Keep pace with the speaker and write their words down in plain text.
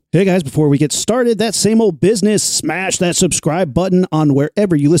Hey guys, before we get started, that same old business, smash that subscribe button on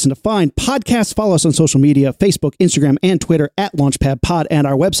wherever you listen to find podcasts. Follow us on social media, Facebook, Instagram, and Twitter at LaunchpadPod, and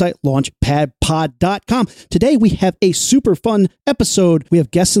our website, launchpadpod.com. Today we have a super fun episode. We have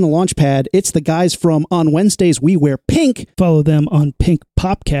guests in the Launchpad. It's the guys from On Wednesdays We Wear Pink. Follow them on Pink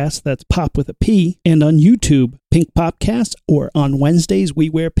Popcast, that's pop with a P, and on YouTube, Pink Popcast, or On Wednesdays We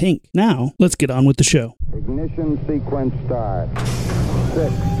Wear Pink. Now, let's get on with the show. Ignition sequence start.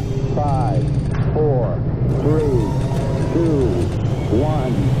 6, 5, 4, 3, 2,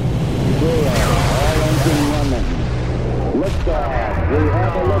 1, 0. All engine running. Liftoff. We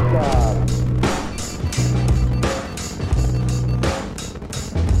have a liftoff.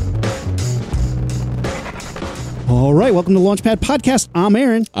 All right, welcome to Launchpad Podcast. I'm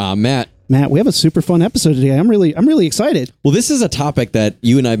Aaron. I'm Matt. Matt, we have a super fun episode today. I'm really excited. Well, this is a topic that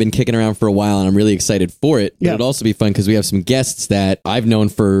you and I have been kicking around for a while, and I'm really excited for it. Yeah. It'll also be fun because we have some guests that I've known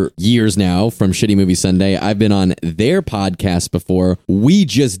for years now from Shitty Movie Sunday. I've been on their podcast before. We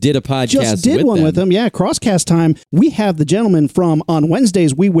just did a podcast with them. Yeah, Crosscast time. We have the gentleman from On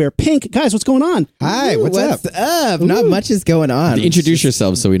Wednesdays We Wear Pink. Guys, what's going on? Hi, what's up? Not much is going on. Introduce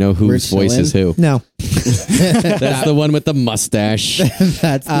yourselves so we know whose voice is who. No. That's the one with the mustache.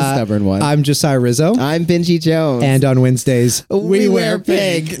 That's the stubborn one. I'm Josiah Rizzo. I'm Benji Jones. And on Wednesdays, we wear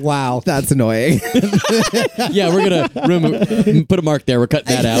pink. Wow. That's annoying. Yeah, we're going to put a mark there. We're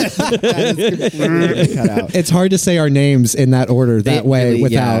cutting that out. That is completely cut out. It's hard to say our names in that order that way really,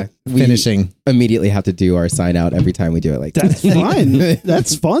 without finishing. We immediately have to do our sign out every time we do it like that. That's fun.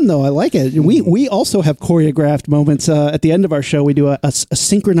 That's fun, though. I like it. We also have choreographed moments. At the end of our show, we do a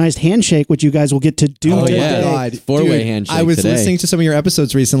synchronized handshake, which you guys will get to do Oh, today. yeah. God. Four-way Dude, handshake I was today. listening to some of your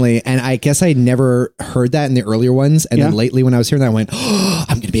episodes recently, and I guess I never heard that in the earlier ones. And then lately when I was hearing that, I went, oh,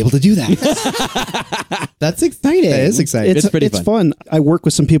 I'm going to be able to do that. That's exciting. It is exciting. It's pretty fun. I work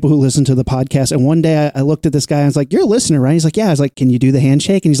with some people who listen to the podcast, and one day I looked at this guy and I was like, "You're a listener, right?" He's like, "Yeah." I was like, "Can you do the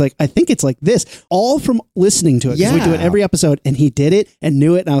handshake?" And he's like, "I think it's like this." All from listening to it. 'Cause we do it every episode, and he did it and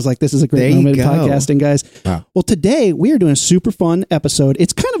knew it. And I was like, "This is a great moment in podcasting, guys." Wow. Well, today we are doing a super fun episode.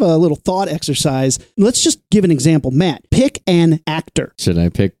 It's kind of a little thought exercise. Let's just give an example. Matt, pick an actor. Should I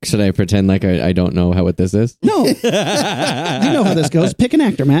pretend like I don't know what this is? No, you know how this goes. Pick an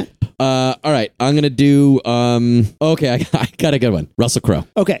actor, Matt. All right, I'm gonna do. Okay, I got a good one. Russell Crowe,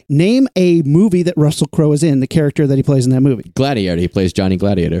 Okay, name a movie that Russell Crowe is in. The character that he plays in that movie. Gladiator. He plays Johnny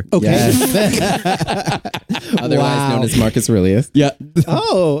Gladiator. Okay. Yes. Otherwise known as Marcus Aurelius. Yeah,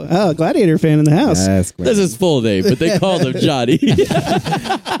 Oh, Gladiator fan in the house. Yes, that's his full name, but they called him Johnny.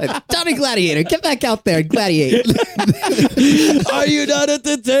 Johnny Gladiator, get back out there and gladiate. Are you not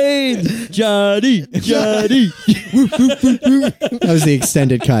entertained, Johnny? Johnny. That was the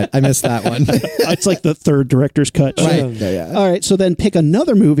extended cut. I missed that one. It's like the third director's cut. Right. Yeah. All right, so then pick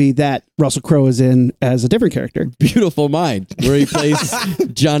another movie that Russell Crowe is in as a different character. Beautiful Mind, where he plays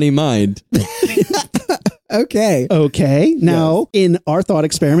Johnny Mind. Okay. Okay, now in our thought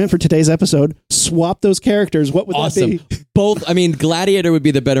experiment for today's episode, swap those characters. What would that Awesome. be? Both. I mean, Gladiator would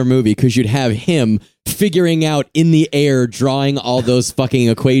be the better movie because you'd have him figuring out in the air, drawing all those fucking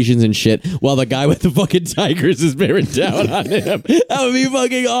equations and shit, while the guy with the fucking tigers is bearing down on him. That would be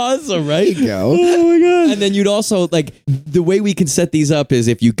fucking awesome, right? There you go. Oh my god! And then you'd also, like, the way we can set these up is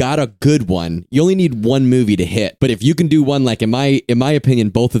if you got a good one, you only need one movie to hit. But if you can do one, like in my opinion,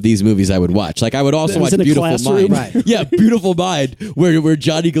 both of these movies I would watch. Like I would also That was watch in a Beautiful classroom? Mind. Right. Yeah, Beautiful Mind, where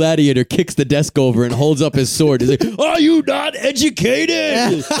Johnny Gladiator kicks the desk over and holds up his sword. He's like, "Are you not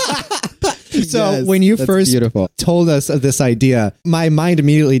educated?" So Yes, when you that's first beautiful. told us of this idea, my mind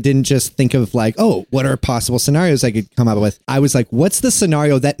immediately didn't just think of like, oh, what are possible scenarios I could come up with? I was like, what's the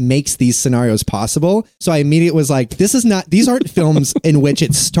scenario that makes these scenarios possible? So I immediately was like, these aren't films in which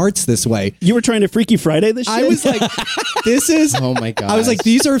it starts this way. You were trying to Freaky Friday this shit? I was like, this is, Oh my god. I was like,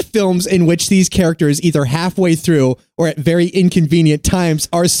 these are films in which these characters either halfway through or at very inconvenient times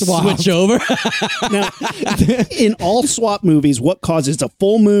are swapped. Switch over. now, in all swap movies, what causes a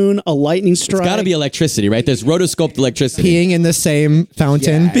full moon, a lightning strike? It's got to be electricity, right? There's rotoscoped electricity. Peeing in the same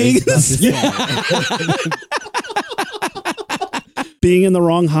fountain. being in the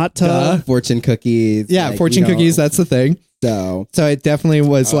wrong hot tub. fortune cookies. Yeah, like, fortune cookies, that's the thing. So it definitely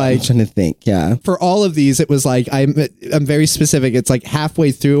was I'm like, trying to think. Yeah. for all of these, it was like, I'm very specific. It's like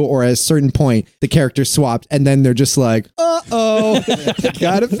halfway through or at a certain point, the character swapped and then they're just like, uh-oh,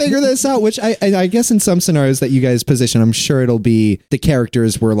 gotta figure this out, which I guess in some scenarios that you guys position, I'm sure it'll be the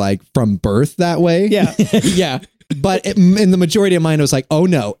characters were like from birth that way. Yeah. Yeah. But in the majority of mine, I was like, oh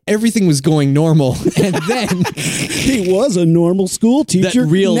no, everything was going normal. And then He was a normal school teacher.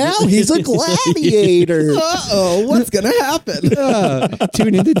 Now he's a gladiator. Uh-oh, what's going to happen?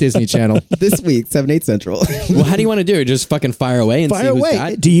 tune into Disney Channel. This week, 7/8 Central. Well, how do you want to do it? Just fucking fire away and see Fire who's away.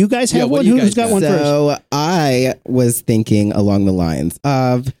 got? Do you guys have what one? do you Who's guys got one first? So I was thinking along the lines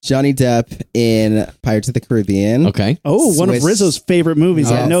of Johnny Depp in Pirates of the Caribbean. Okay. Oh, one of Swiss- Rizzo's favorite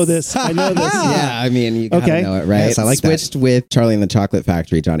movies. I Yes. know this. I know this. Yeah, I mean, you gotta Okay. know it, right? Yes, I like that. Switched with Charlie and the Chocolate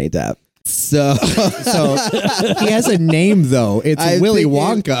Factory, Johnny Depp. So So he has a name though. It's I'm Willy thinking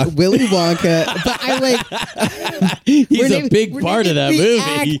Wonka. Willy Wonka. But I like. He's a big part of that movie.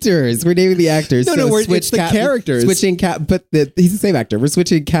 Actors. We're naming the actors. No, it's the characters. Switching but he's the same actor. We're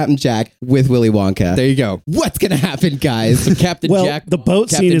switching Captain Jack with Willy Wonka. There you go. What's gonna happen, guys? So Captain Well, Jack. the boat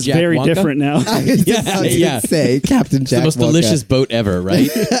Captain scene is Jack very Wonka? different now. I was just about to say Captain It's Jack. the most Wonka. delicious boat ever, right?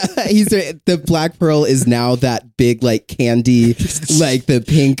 The Black Pearl is now that big like candy, like the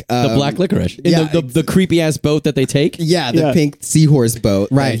pink, The black licorice. In yeah, the creepy ass boat that they take. yeah, the Yeah. pink seahorse boat.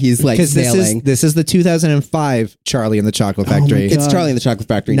 Right. that he's like because sailing. this is the 2005 Charlie and the Chocolate Factory. It's Charlie and the Chocolate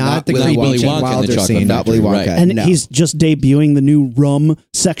Factory, Not the Willy creepy Willy Wonka. Wonka and the Wilder Chocolate scene. Not Willy Wonka. Right. And no. he's just debuting the new rum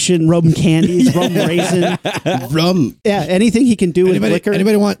section, rum candies, rum raisin. rum. Yeah, anything he can do with liquor.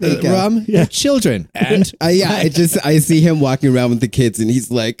 Anybody want There you go. rum? Yeah. Children. And Yeah, I see him walking around with the kids, and he's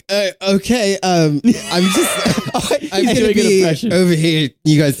like, "Okay, I'm just, I'm He's gonna doing an be impression. over here.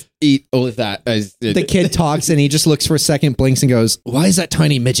 You guys eat all of that." the kid talks and he just looks for a second, blinks and goes, "Why is that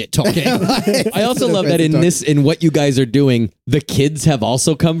tiny midget talking?" I also love that in what you guys are doing, the kids have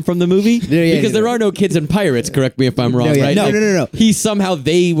also come from the movie yeah, because there are no kids in Pirates. Correct me if I'm wrong. yeah. Right? No, Like, no.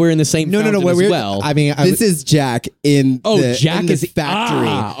 They were in the same. No. fountain as well. I mean, This is Jack in the, Jack in the is factory.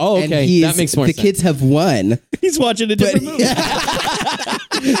 okay. And he That makes more The sense. kids have won, He's watching a different movie.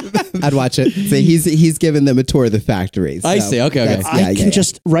 I'd watch it. so he's given them a tour of the factory. I So see. Okay. that's- I can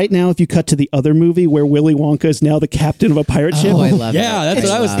just right now. If you cut to the other movie where Willy Wonka is now the captain of a pirate ship, Oh, I love it. Yeah, that's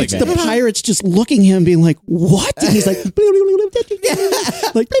what I was it's thinking. the pirates just looking at him, being like, "What?" And he's like,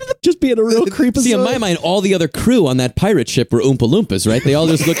 like just being a real creep. See, in my mind, all the other crew on that pirate ship were Oompa Loompas, right? They all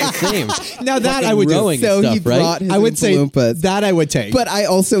just look the same. Now that Fucking I would do. rowing So and he stuff, right? brought his I would say Oompa Loompas. that I would take. But I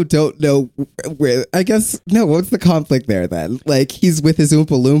also don't know where. I guess no. What's the conflict there then? Like he's with his Oompa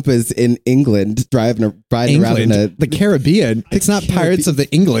Loompas in England, riding around in a. the Caribbean. It's not Pirates of the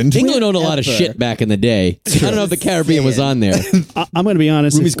England. England owned a lot of Wherever. shit back in the day. I don't know if the Caribbean was on there. I'm going to be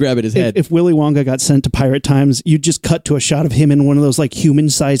honest. Ruby's grabbing his head. If Willy Wonka got sent to pirate times, you'd just cut to a shot of him in one of those like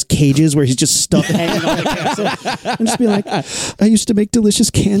human-sized cages where he's just stuck hanging on the castle, and just be like, "I used to make delicious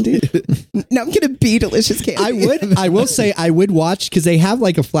candy." Now I'm gonna be delicious candy. I will say I would watch because they have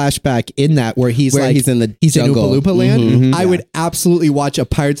like a flashback in that where he's Where like he's in the he's jungle. in Oompa Loompa land. Mm-hmm. I would absolutely watch a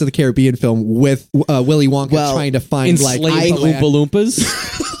Pirates of the Caribbean film with Willy Wonka Well, trying to find like Enslaved Oompa Oompa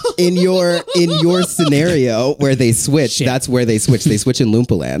Loompas. in your scenario where they switch, that's where they switch. They switch in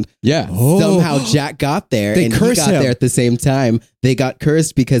Loompa Land. Yeah. Somehow Jack got there They and he cursed got him. there at the same time. They got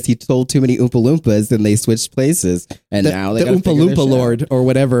cursed because he told too many Oompa Loompas and they switched places. And now they the gotta Oompa figure their Loompa shit out. Lord or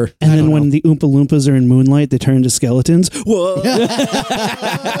whatever. And then when the Oompa Loompas are in moonlight, they turn into skeletons. Whoa!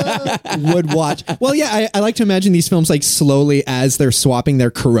 Would watch. Well, yeah, I like to imagine these films like slowly as they're swapping,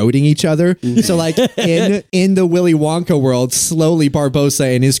 they're corroding each other. So like in the Willy Wonka world, slowly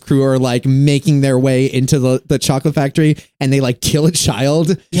Barbossa and his crew are like making their way into the chocolate factory, and they like kill a child.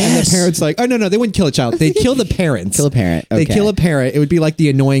 And Yes. the parents like, oh no, they wouldn't kill a child. They'd kill the parents. Kill a parent. They Okay. kill a parent. It would be like the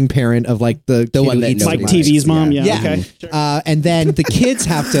annoying parent of like the kid one who that eats Like nobody the TV's mom. Yeah. Yeah. Okay. and then the kids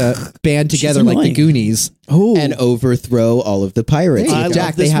have to band together like the annoying. Goonies. Oh. And overthrow all of the pirates. I love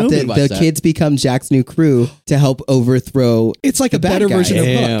Jack, this they have movie. to. Watch The that. kids become Jack's new crew to help overthrow. It's like the a better bad version of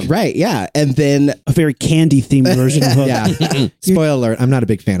guys. Damn. Hook. Right? Yeah, and then A very candy themed version of Hook. Yeah. Spoiler alert, I'm not a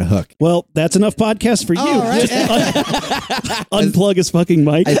big fan of Hook. Well, that's enough podcast for you. All right. Just unplug his fucking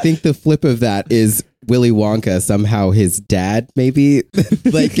mic. I think the flip of that is Willy Wonka. Somehow his dad maybe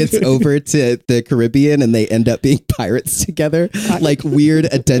like gets over to the Caribbean and they end up being pirates together, like weird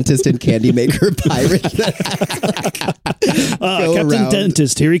a dentist and candy maker pirates. Go Captain around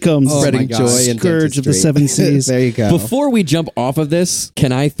Dentist, here he comes. spreading God. joy and Scourge of the dentistry. Seven Seas. There you go. Before we jump off of this,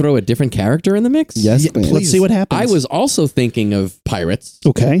 can I throw a different character in the mix? Yes, Yeah, please. Let's see what happens. I was also thinking of pirates,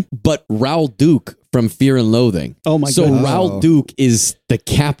 okay. but Raoul Duke from Fear and Loathing. Oh my So goodness. Raoul Duke is the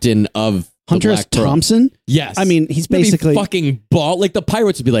captain of Hunter S. Black Pearl. Thompson? Yes. I mean, he's He'd be basically fucking ball. Like the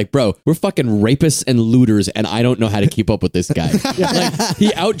pirates would be like, bro, we're fucking rapists and looters, and I don't know how to keep up with this guy. Like he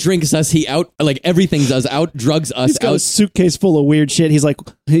outdrinks us. He everything does out drugs us. He's got a suitcase full of weird shit. He's like,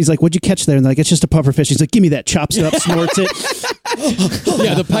 what'd you catch there? And they're like, it's just a puffer fish. He's like, give me that. Chops it up, snorts it.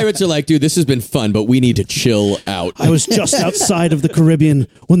 Yeah, the pirates are like, dude, this has been fun, but we need to chill out. I was just outside of the Caribbean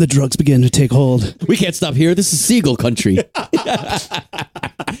when the drugs began to take hold. We can't stop here. This is seagull country.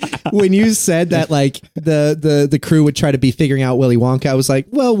 When you said that, like the crew would try to be figuring out Willy Wonka, I was like,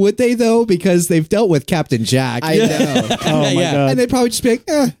 well, would they though? Because they've dealt with Captain Jack. I know. Oh my Yeah. God. And they'd probably just be like,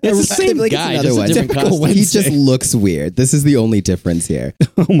 It's the same Like, it's guy, another just a one. different Typical costume. He just looks weird. This is the only difference here.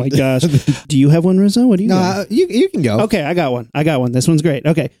 Oh my gosh. Do you have one, Rizzo? What do you got? no, you can go. Okay, I got one. This one's great.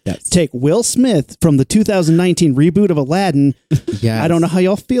 Okay. Yes. Take Will Smith from the 2019 reboot of Aladdin. Yes. I don't know how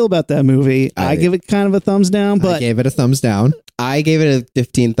y'all feel about that movie. I give it kind of a thumbs down, I but gave it a thumbs down. I gave it a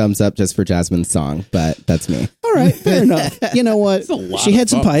 15 thumbs up just for Jasmine's song, but that's me. all right, fair enough. You know what? a lot She of had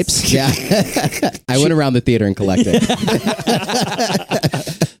some thumbs. pipes. Yeah. I went around the theater and collected.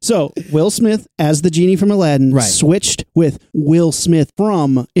 So Will Smith as the genie from Aladdin Right. switched with Will Smith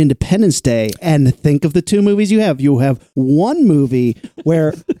from Independence Day. And think of the two movies you have. You have one movie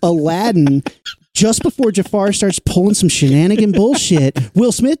where Aladdin, just before Jafar starts pulling some shenanigan bullshit,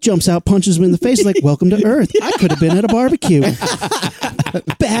 Will Smith jumps out, punches him in the face, like, welcome to Earth. I could have been at a barbecue.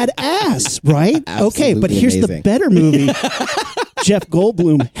 Badass, right? Okay, but Absolutely here's the amazing. better movie. Jeff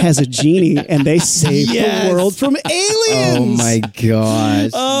Goldblum has a genie and they save the world from aliens. Oh my gosh.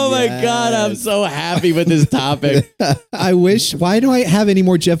 Oh my God, I'm so happy with this topic. I wish. Why do I have any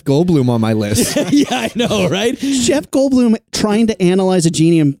more Jeff Goldblum on my list? Yeah, I know, right? Jeff Goldblum trying to analyze a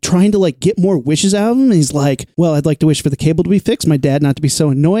genie and trying to like get more wishes out of him. And he's like, well, I'd like to wish for the cable to be fixed, my dad not to be so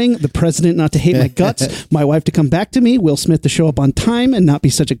annoying, the president not to hate my guts, my wife to come back to me, Will Smith to show up on time and not be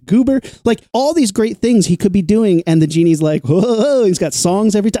such a goober. Like all these great things he could be doing. And the genie's like, whoa, he's got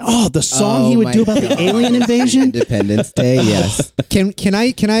songs every time. Oh, the song he would my do about the alien invasion. Independence Day, yes. Can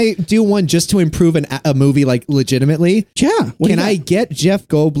I do one just to improve a movie like legitimately? Yeah. What do Can you I got? get Jeff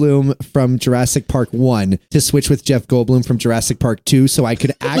Goldblum from Jurassic Park 1 to switch with Jeff Goldblum from Jurassic Park 2 so I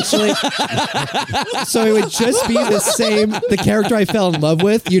could actually so it would just be the same, the character I fell in love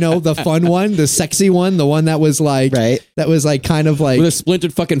with, you know, the fun one, the sexy one, the one that was like Right. that was like kind of like With a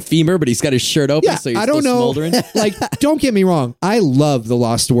splintered fucking femur, but he's got his shirt open, yeah, so he's I don't still know. smoldering. Like, don't get me wrong. I love The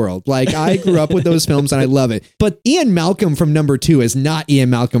Lost World. Like, I grew up with those films and I love it. But Ian Malcolm from number 2 is not Ian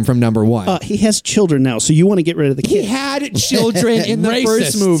Malcolm from number 1. He has children now, so you want to get rid of the He kid. had children in the Racist.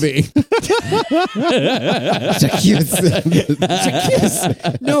 first movie.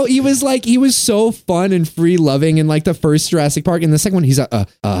 No, he was so fun and free loving in like the first Jurassic Park. In the second one, he's a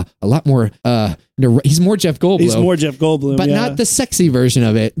lot more. He's more Jeff Goldblum. He's more Jeff Goldblum, but yeah. not the sexy version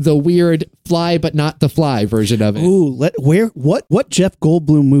of it. The weird fly, but not the fly version of it. Ooh, what Jeff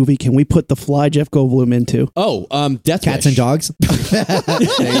Goldblum movie can we put the fly Jeff Goldblum into? Oh, Death Cats Wish. and dogs.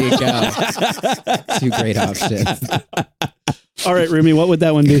 There you go. Two great options. All right, Rumi, what would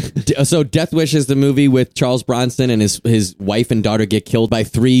that one be? So Death Wish is the movie with Charles Bronson and his wife and daughter get killed by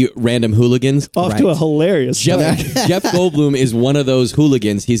 3 random hooligans. Off to a hilarious start. Jeff Goldblum is one of those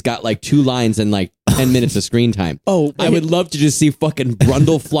hooligans. He's got like 2 lines and like 10 minutes of screen time. Oh, I would love to just see fucking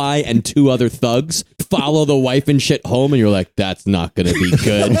Brundlefly and 2 other thugs follow the wife and shit home, and you're like, that's not gonna be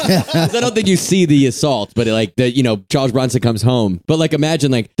good. 'Cause I don't think you see the assault, but like Charles Bronson comes home. But like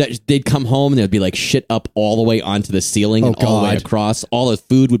imagine like that they'd come home and there'd be like shit up all the way onto the ceiling and all the way across. All his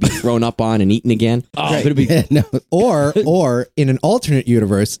food would be thrown up on and eaten again. Oh, it'd be No. Or in an alternate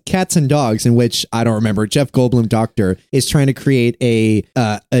universe, Cats and Dogs, in which I don't remember, Jeff Goldblum doctor is trying to create a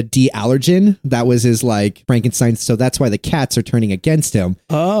de-allergen. That was his like Frankenstein. So that's why the cats are turning against him.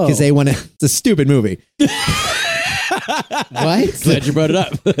 Oh. Because they want to. It's a stupid movie. What? glad you brought it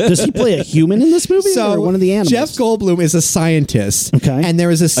up. Does he play a human in this movie or one of the animals? Jeff Goldblum is a scientist. Okay. And there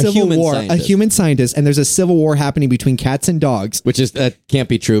is a civil human war, scientist. a human scientist, and there's a civil war happening between cats and dogs. Which is that can't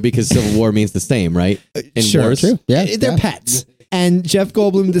be true because Civil War means the same, right? In Sure, wars? true. Yeah, They're yeah. pets. And Jeff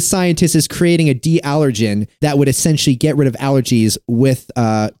Goldblum, the scientist, is creating a de-allergen that would essentially get rid of allergies with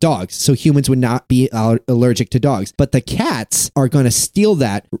dogs. So humans would not be allergic to dogs. But the cats are going to steal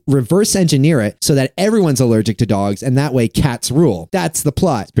that, reverse engineer it so that everyone's allergic to dogs. And that way cats rule. That's the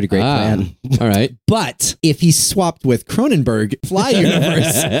plot. Pretty great plan. All right. But if he's swapped with Cronenberg, Fly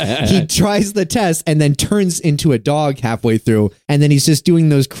Universe, he tries the test and then turns into a dog halfway through. And then he's just doing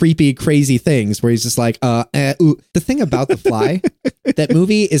those creepy, crazy things where he's just like, ooh. The thing about The Fly that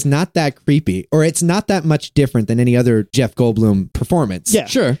movie is not that creepy, or it's not that much different than any other Jeff Goldblum performance. Yeah.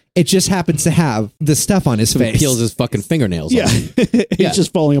 Sure. It just happens to have the stuff on his face. Peels his fucking fingernails Yeah. off. It's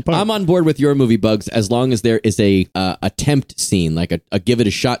just falling apart. I'm on board with your movie, Bugs, as long as there is a attempt scene, like a give it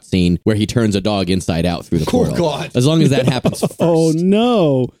a shot scene where he turns a dog inside out through the portal. God. As long as that happens first. Oh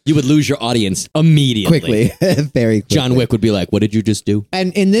no. You would lose your audience immediately. Quickly, very quickly. John Wick would be like, what did you just do?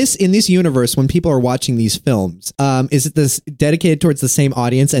 And in this universe, when people are watching these films, is it this dedicated towards the same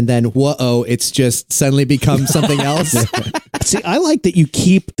audience, and then whoa, it's just suddenly becomes something else? See, I like that you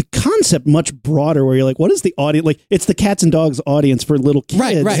keep the concept much broader where you're like, what is the audience? Like, it's the cats and dogs audience for little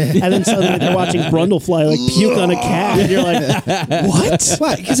kids. Right. And then suddenly they're watching Brundlefly like puke on a cat. And you're like, what?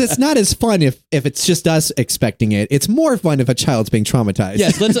 Well, because it's not as fun if it's just us expecting it. It's more fun if a child's being traumatized.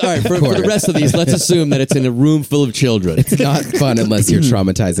 Yes, all right, for the rest of these, let's assume that it's in a room full of children. It's not fun unless you're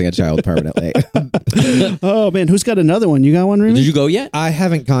traumatizing a child permanently. Oh, man. Who's got another one? You got one, Remy? Did you go yet? I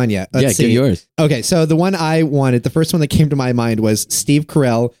haven't gone yet. Let's Yeah, see. give yours. Okay, so the one I wanted, the first one that came to my mind was Steve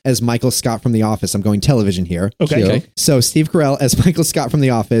Carell as Michael Scott from The Office. I'm going television here. Okay. Okay. So Steve Carell as Michael Scott from The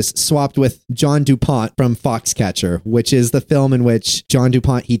Office swapped with John DuPont from Foxcatcher, which is the film in which John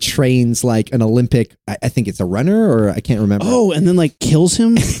DuPont, he trains like an Olympic, I think it's a runner, or I can't remember. Oh, and then like kills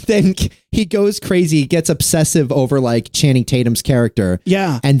him? Then he goes crazy, gets obsessive over like Channing Tatum's character.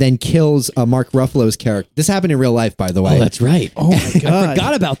 Yeah. And then kills Mark Ruffalo's character. This happened in real life, by the way. Oh, that's right. Oh, my God. I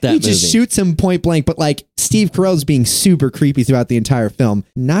forgot about that He movie. just shoots him point blank, but like Steve Carell's being super creepy throughout the entire film.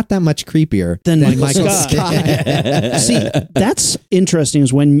 Not that much creepier Than than Michael Michael Scott. See, that's interesting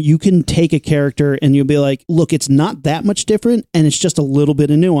is when you can take a character and you'll be like, look, it's not that much different and it's just a little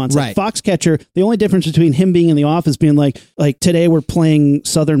bit of nuance. Right. Like Foxcatcher, the only difference between him being in the office being like today we're playing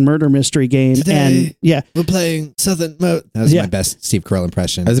Southern Murder Mystery Game and yeah, We're playing Southern Mode. That was Yeah. my best Steve Carell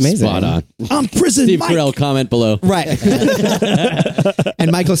impression. That was amazing. Spot on. I'm prison Steve Mike. Carell, comment below. Right.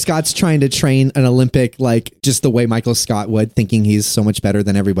 And Michael Scott's trying to train an Olympic like just the way Michael Scott would, thinking he's so much better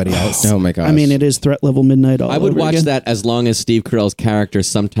than everybody else. Oh my gosh. I mean, it is threat level midnight all I would over watch again. that as long as Steve Carell's character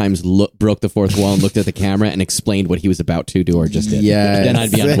sometimes broke the fourth wall and looked at the camera and explained what he was about to do or just did. Yes. Then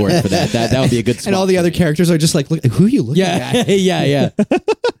I'd be on board for that. That would be a good swap. And all the other characters are just like, look, who are you looking at? Yeah.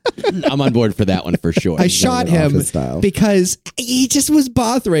 I'm on board for that one for sure. I shot him Office style. because he just was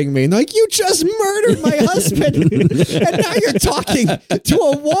bothering me. Like, you just murdered my husband, and now you're talking to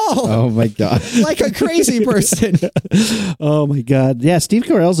a wall Oh my god. like a crazy person. Oh my God. Yeah, Steve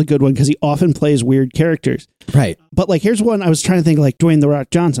Carell's a good one because he often plays weird characters. Right. But like, here's one I was trying to think like Dwayne the Rock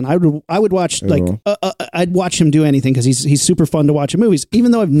Johnson. I would watch like I'd watch him do anything because he's super fun to watch in movies,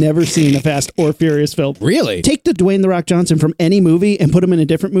 even though I've never seen a Fast or Furious film. Really? Take the Dwayne the Rock Johnson from any movie and put him in a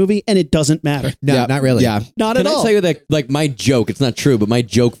different movie, and it doesn't matter. No, Yeah. not really. Yeah. Not Can at I all. tell you that, like, my joke, it's not true, but my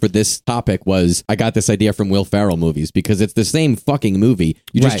joke for this topic was I got this idea from Will Ferrell movies because it's the same fucking movie.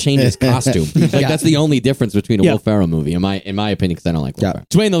 You just Right. change his costume. Like, that's the only difference between a Yeah. Will Ferrell movie, in my opinion, because I don't like Will Yeah. Ferrell.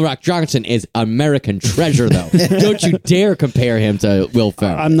 Dwayne The Rock Johnson is American treasure, though. Don't you dare compare him to Will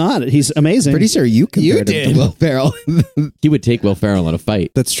Ferrell. I'm not. He's amazing. Pretty sure you compared him did. to Will Ferrell. He would take Will Ferrell in a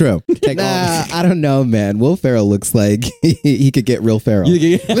fight. That's true. Take all. Nah, I don't know, man. Will Ferrell looks like he could get real Ferrell.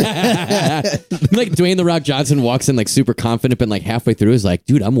 Like Dwayne The Rock Johnson walks in like super confident, but like halfway through is like,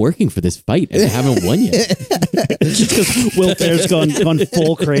 dude, I'm working for this fight and I haven't won yet. Just because Will Ferrell's gone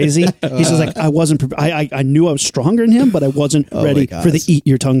full crazy. He's just like, I wasn't. I knew I was stronger than him, but I wasn't ready gosh. for the eat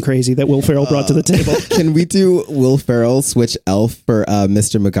your tongue crazy that Will Ferrell brought to the table. Can we do Will Ferrell switch Elf for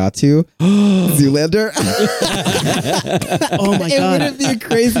Mr. Magatu? Zoolander? Oh my It God! wouldn't be a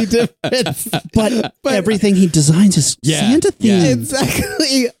crazy difference. But everything he designs is Santa themed.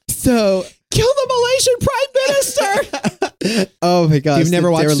 Exactly. So, Kill the Malaysian Prime Minister. oh my gosh. You've never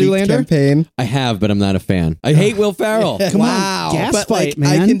the watched Derelict Zoolander? campaign. I have, but I'm not a fan. I hate Will Ferrell. Come Wow. on, gas But fight, like,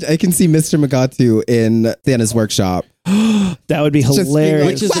 man. I can see Mr. Magatu in Santa's workshop. That would be Just being hilarious.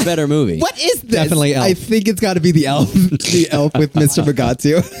 Which is a better movie? What is this? Definitely Elf. I think it's got to be the elf, the elf with Mr.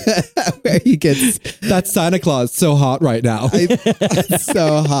 Magatu, where he gets That's Santa Claus. So hot right now. it's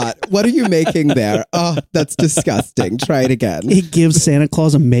so hot. What are you making there? Oh, that's disgusting. Try it again. It gives Santa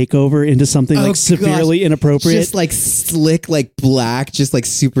Claus a makeover into something like severely gosh. inappropriate. Just like slick, like black, just like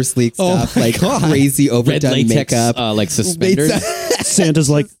super sleek Oh stuff, my like God. crazy Red overdone latex, makeup. like suspenders. Santa's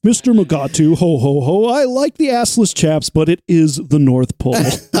like, Mr. Magatu, ho ho ho. I like the assless chaps, but it is the North Pole.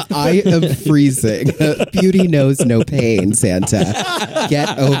 I am freezing. Beauty knows no pain, Santa.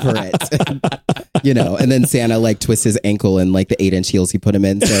 Get over it. You know, and then Santa like twists his ankle in like the 8-inch heels he put him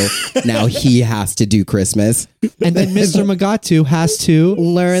in. So now he has to do Christmas. And then Mr. Magatu has to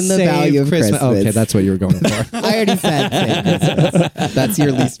learn the save value of Christmas. Okay, that's what you were going for. I already said save Christmas. That's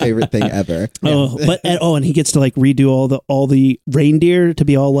your least favorite thing ever. And he gets to like redo all the reindeer to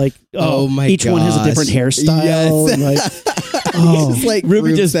be all like, oh my each one has a different hairstyle. Yes. And like, Just, like,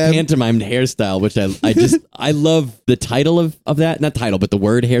 Ruby just them. pantomimed hairstyle, which I love the title of that. Not title, but the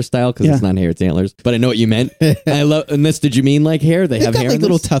word hairstyle, because it's not hair, it's antlers. But I know what you meant. I love. And this, did you mean like hair? They have got hair. like in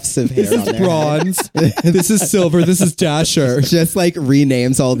little this? tufts of hair on there. Bronze. This is silver. This is Dasher. Just like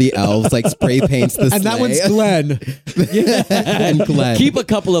renames all the elves, like spray paints the And that sleigh. one's Glenn. And Glenn. Keep a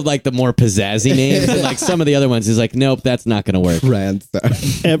couple of like the more pizzazzy names, and like some of the other ones is like, nope, that's not going to work. Prancer.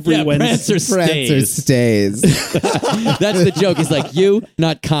 every Wednesday. Prancer stays. Stays. That's the joke. It's like, you,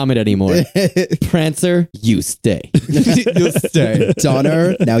 not Comet anymore. Prancer, you stay. You'll stay.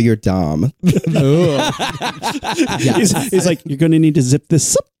 Donner, now you're Dom. He's like, you're going to need to zip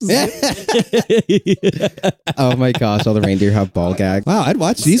this up. Oh my gosh, all the reindeer have ball gags. Wow, I'd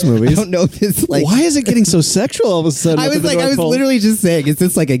watch these I movies. don't know if it's like. Why is it getting so sexual all of a sudden? I up was in the like, I North was Pole? literally just saying, is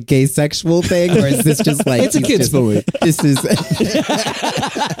this like a gay sexual thing, or is this just like It's a he's kid's just- movie. This is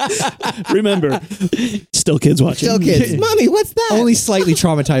Remember, still kids watching. still kids. Mommy, what's that? Only slightly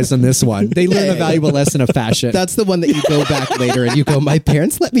traumatized on this one. They learn a valuable lesson of fashion. That's the one that you go back later and you go, my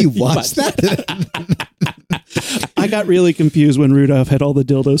parents let me watch that. I got really confused when Rudolph had all the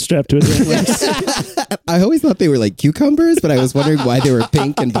dildos strapped to his antlers. I always thought they were like cucumbers, but I was wondering why they were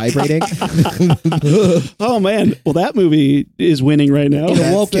pink and vibrating. Oh man! Well, that movie is winning right now.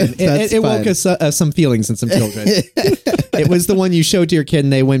 It woke, That's it fun. woke us some feelings in some children. It was the one you showed to your kid,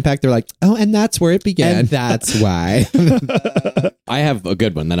 and they went back. They're like, "Oh, and that's where it began." And that's why. I have a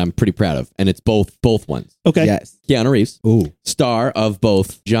good one that I'm pretty proud of, and it's both ones. Okay. Yes. Keanu Reeves, Ooh, star of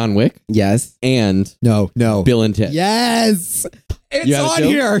both John Wick Yes. and no. Bill and Ted. Yes. It's You have it on too?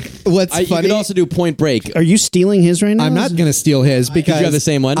 here. What's You funny? could also do Point Break. Are you stealing his right now? I'm not going to steal his because you have the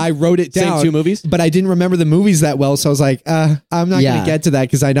same one? I wrote it Same down. two movies? But I didn't remember the movies that well, so I was like, I'm not going Yeah. to get to that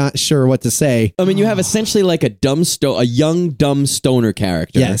because I'm not sure what to say. I mean, you have essentially like a young dumb stoner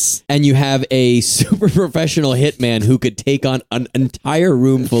character. Yes. And you have a super professional hitman who could take on an entire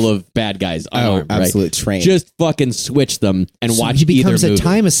room full of bad guys. Unarmed, right? absolute train. Just fucking switch them and watch He becomes either a movie.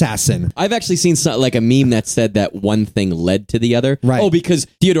 time assassin. I've actually seen like a meme that said that one thing led to the other. Right. Oh, because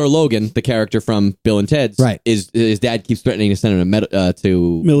Theodore Logan, the character from Bill and Ted's, Right. his dad keeps threatening to send him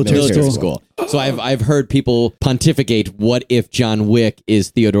to Military school. So I've heard people pontificate, what if John Wick is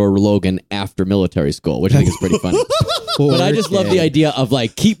Theodore Logan after military school, which I think is pretty funny. But I just love the idea of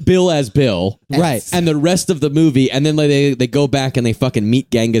like, keep Bill as Bill, Right. and the rest of the movie, and then like, they go back and they fucking meet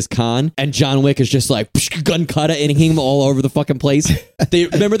Genghis Khan, and John Wick is just like gun kata and him all over the fucking place.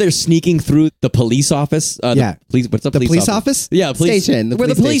 They're sneaking through the police office. Yeah. What's up? The police office? Yeah, police Station, the where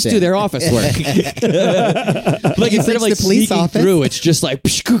the police police do station. their office work. Like instead of like the police sneaking office? through, it's just like.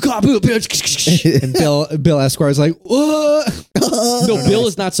 And Bill Esquire is like, what? No, Bill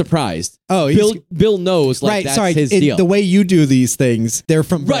is not surprised. Oh, Bill knows. Like, right. that's Sorry. his deal. The way you do these things, they're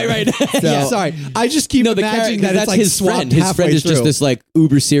from Right. Yeah, sorry. I just keep No, the imagining character, that that's it's like his swapped friend. His halfway friend is just through. this like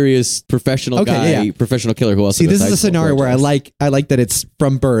uber serious professional Okay, guy, yeah. professional killer who also. See, does this is high a school scenario where projects. I like that it's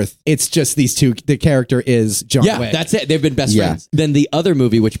from birth. It's just these two. The character is John Yeah, Wick. that's it. They've been best Yeah. friends. Then the other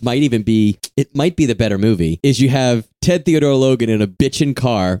movie, which might be the better movie, is you have Ted Theodore Logan in a bitchin'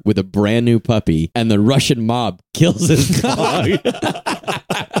 car with a brand new puppy, and the Russian mob kills his dog.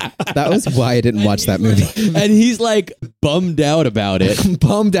 That was why I didn't watch that movie. And he's like bummed out about it.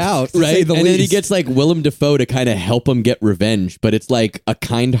 bummed out, to say Right, the and then he least. gets like Willem Dafoe to kind of help him get revenge, but it's like a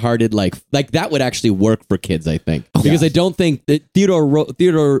kind-hearted like that would actually work for kids, I think, because I don't think that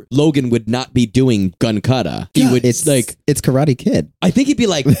Theodore Logan would not be doing gun kata. He would It's like, it's Karate Kid. I think he'd be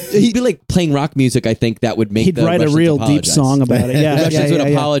like playing rock music. I think that would make He'd the write a Russians real deep apologize. song about it. Yeah, The Russians yeah, would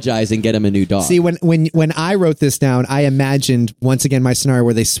yeah. apologize and get him a new dog. See, when I wrote this down, I imagined once again my scenario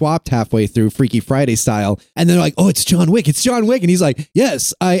where they swapped halfway through, Freaky Friday style, and they're like, "Oh, it's John Wick, and he's like,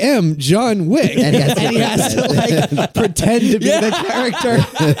 "Yes, I am John Wick," and he has to like pretend to be the character.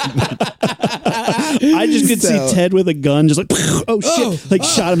 I just could So- see Ted with a gun, just like, oh shit, like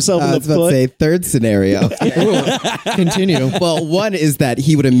shot himself I in was the about to foot. say third scenario. Continue. Well, one is that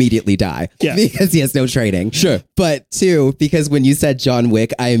he would immediately die Yeah. because he has no training. Sure. But two, because when you said John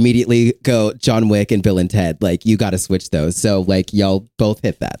Wick, I immediately go John Wick and Bill and Ted. Like, you got to switch those. So, like, y'all both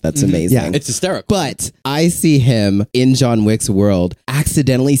hit that. That's amazing. Yeah. It's hysterical. But I see him in John Wick's world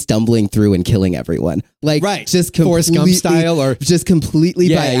accidentally stumbling through and killing everyone. Like, Right. just Forrest Gump style, or just completely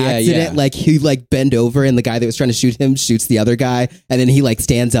Yeah, by yeah, accident. yeah. Like, he like bend over and the guy that was trying to shoot him shoots the other guy. And then he like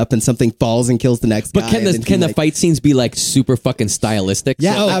stands up and something falls and kills the next But guy. can and then the he, fight scenes be like super fucking stylistic?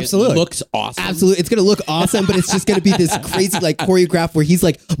 Yeah, So, like, absolutely. It looks awesome. Absolutely. It's going to look awesome, but it's just going to be this crazy like choreograph where he's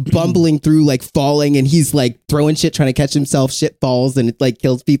like bumbling through, like falling, and he's like throwing shit, trying to catch himself. Shit falls and it like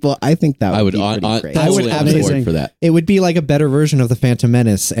kills people. I think that I would be pretty great. totally on amazing. board for that. it would be like a better version of the Phantom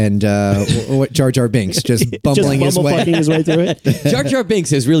Menace and what Jar Jar Binks just bumbling his way. fucking his way through it. Jar Jar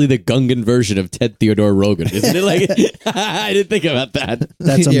Binks is really the Gungan version of Ted Theodore Rogan, isn't it? Like, I didn't think about that.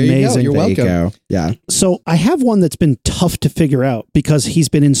 That's There you go. amazing. You're There you welcome. go. Yeah. So I have one that's been tough to figure out because he's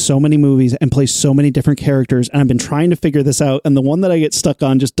been in so many movies and plays so many different characters, and I've been trying to figure this out, and the one that I get stuck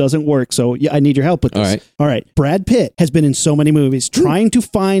on just doesn't work. So yeah, I need your help with this. All right. Brad Pitt has been in so many movies. Trying to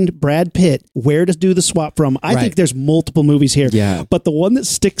find Brad Pitt, where to do the swap from. I think there's multiple movies here. Yeah. But the one that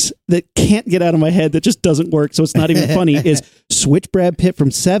sticks, that can't get out of my head, that just doesn't work, so it's not even funny, is switch Brad Pitt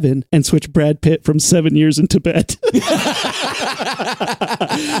from Seven and switch Brad Pitt from 7 Years in Tibet.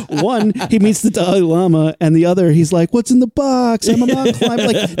 One, he meets the Dalai Lama, and the other, he's like, "What's in the box? I'm a mountain climber."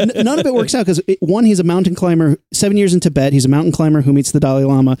 Like, none of it works out because one, he's a mountain climber. 7 Years in Tibet, he's a mountain climber who meets the Dalai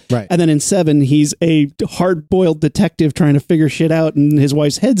Lama. Right. And then in Seven, he's a hard-boiled detective trying to figure shit out, and his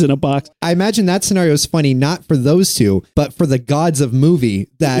wife's head's in a box. I imagine that scenario is funny not for those two, but for the gods of movie.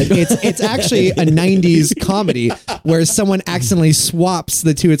 That it's actually a 90s comedy where someone accidentally swaps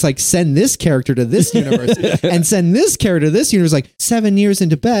the two. It's like, send this character to this universe and send this character to this universe. Like 7 Years in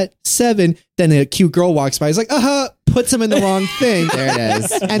Tibet, 7. Then a cute girl walks by. He's like, puts him in the wrong thing. There it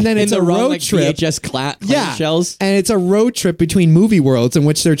is. And then it's in the a wrong, road like, trip. VHS shells. And it's a road trip between movie worlds in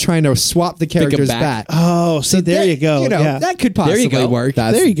which they're trying to swap the characters back. back. Oh, see, there you go. Yeah. That could There you possibly go. work.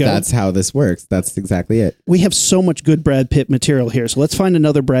 There you go. That's how this works. That's exactly it. We have so much good Brad Pitt material here, so let's find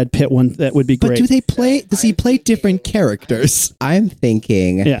another Brad Pitt one that would be But great. does he play different characters? I'm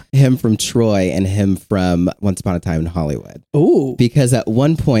thinking Yeah. him from Troy and him from Once Upon a Time in Hollywood. Ooh. Because at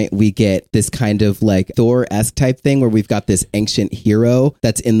one point we get this kind of like Thor-esque type thing where we've got this ancient hero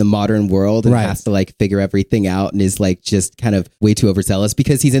that's in the modern world and Right. has to like figure everything out and is like just kind of way too overzealous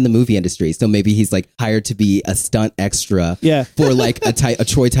because he's in the movie industry. So maybe he's like hired to be a stunt extra Yeah. for like a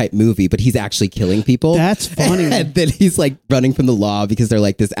Troy type movie, but he's actually killing people. That's funny. And then he's like running from the law because they're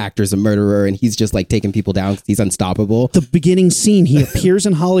like, this actor's a murderer and he's just like taking people down because he's unstoppable. The beginning scene, he appears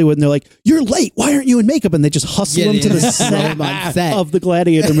in Hollywood and they're like, "You're late. Why aren't you in makeup?" And they just hustle him to the set, on set. of the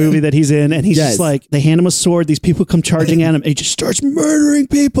Gladiator movie that he's in. And he's Yes. just like, they hand him a sword. These people come charging at him. And he just starts murdering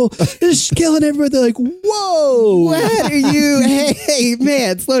people. Just killing everybody. They're like, "Whoa. What are you? Hey,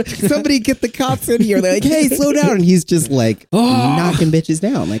 man, somebody get the cops in here. They're like, hey, slow down. And he's just like knocking bitches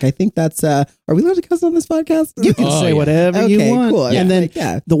down. Like, I think that's, are we allowed to cuss on this podcast? You can say whatever you Okay, want." cool. And Yeah. then Like,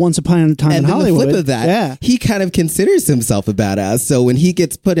 yeah. the Once Upon a Time in And then Hollywood. the flip of that, Yeah. he kind of considers himself a badass. So when he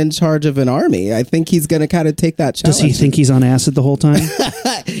gets put in charge of an army, I think he's going to kind of take that challenge. Does he think he's on acid the whole time?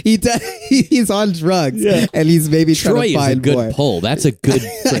 he does, he's on drugs and he's maybe Troy trying to is a find good more. pull. That's a good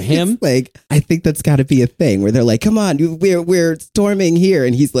for him. It's like, I think that's got to be a thing where they're like, come on, we're storming here.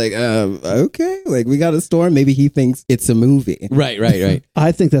 And he's like, okay, like we got a storm. Maybe he thinks it's a movie. Right.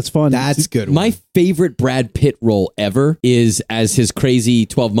 I think that's fun. That's good. My favorite Brad Pitt role ever is as his crazy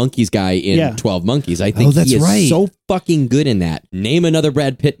 12 Monkeys guy in 12 Monkeys. I think that's he is right. so fucking good in that. Name another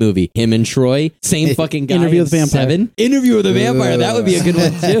Brad Pitt movie. Him and Troy, same fucking guy. Interview in with the Vampire. 7. Interview with the Vampire. That would be a good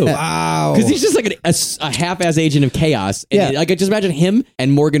one too. Wow. Because he's just like a half-ass agent of chaos. And Yeah. like, I just imagine him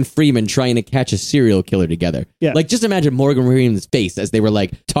and Morgan Freeman trying to catch a serial killer together. Yeah. Like, just imagine Morgan Freeman's face as they were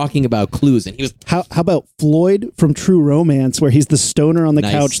like talking about clues, and he was How about Floyd from True Romance, where he's the stoner on the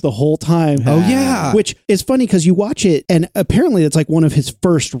Nice. couch the whole time? Oh, yeah. Which is funny because you watch it, and apparently it's like one of his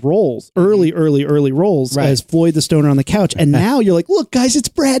first roles, early roles Right. as Floyd the stoner on the couch. And now you're like, look, guys, it's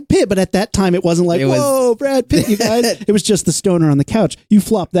Brad Pitt. But at that time, it wasn't like, It was- whoa, Brad Pitt, you guys. It was just the stoner on the couch. You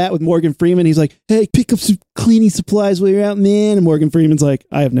flop that with Morgan Freeman. He's like, hey, pick up some cleaning supplies while you're out, man. And Morgan Freeman's like,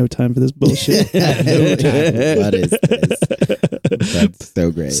 I have no time for this bullshit. What is this? That's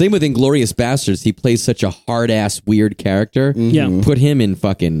so great. Same with Inglourious Bastards. He plays such a hard-ass, weird character. Yeah. Put him in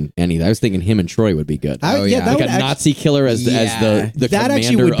fucking anything. I was thinking him and Troy would be good. Oh, yeah. that Like would a actually- Nazi killer as the That commander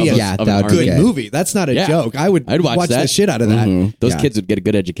actually would be of a of an that would army. be good movie. That's not a Yeah. joke. I'd watch watch that. the shit out of that. Those Yeah. kids would get a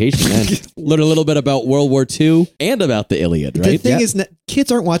good education, man. Learn a little bit about World War II and about the Iliad, The right? thing is,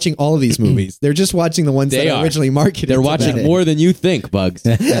 kids aren't watching all of these movies. They're just watching the ones They that are are. originally marketed. They're to watching them. more than you think, Bugs.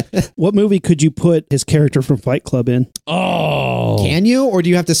 What movie could you put his character from Fight Club in? Oh, Oh. Can you, or do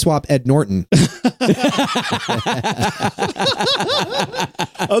you have to swap Ed Norton?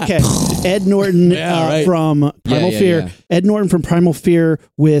 Okay, Ed Norton from Primal Fear. Yeah. Ed Norton from Primal Fear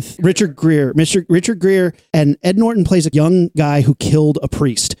with Richard Gere. Richard Gere, and Ed Norton plays a young guy who killed a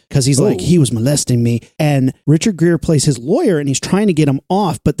priest because he's like, he was molesting me. And Richard Gere plays his lawyer, and he's trying to get him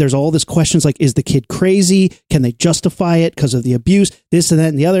off, but there's all this questions like, is the kid crazy? Can they justify it because of the abuse? This and that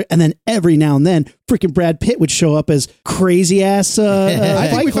and the other. And then every now and then, freaking Brad Pitt would show up as crazy ass. I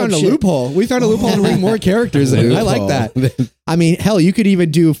think we found a loophole. We found a loophole to bring more characters in. I like that. I mean, hell, you could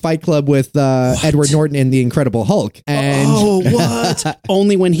even do Fight Club with Edward Norton in The Incredible Hulk. And what?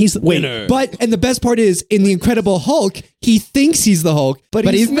 Only when he's the winner. And the best part is, in The Incredible Hulk, he thinks he's the Hulk, but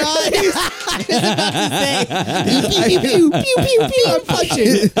he's not. Pew, pew, pew, pew, pew, I'm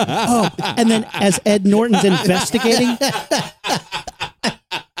punching. And then as Ed Norton's investigating,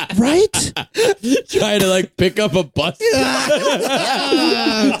 right? Trying to like pick up a bus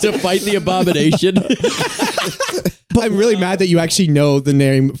to fight the abomination. I'm really mad that you actually know the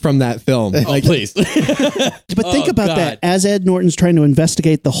name from that film. Like, please. But think about that. As Ed Norton's trying to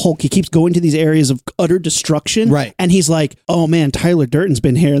investigate the Hulk, he keeps going to these areas of utter destruction. Right. And he's like, oh man, Tyler Durden's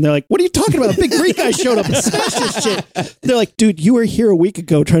been here. And they're like, what are you talking about? A big Greek guy showed up and smashed this shit. They're like, dude, you were here a week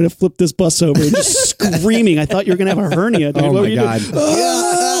ago trying to flip this bus over and just screaming. I thought you were going to have a hernia, dude. Oh What my were you God.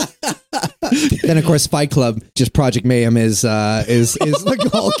 Then of course Fight Club, just Project Mayhem is like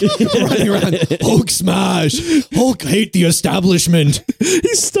Hulk running around. Hulk smash. Hulk hate the establishment.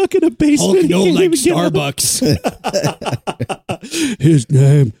 He's stuck in a basement. Hulk no He can't like even get out. Starbucks. His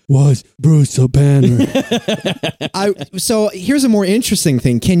name was Bruce Banner. So here's a more interesting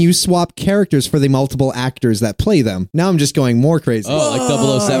thing. Can you swap characters for the multiple actors that play them? Now I'm just going more crazy. Oh, like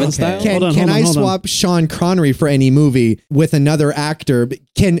 007 style? Can Hold on, I hold on. swap Sean Connery for any movie with another actor?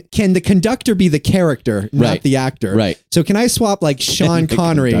 Can the conductor be the character, not Right. the actor? Right. So can I swap like Sean The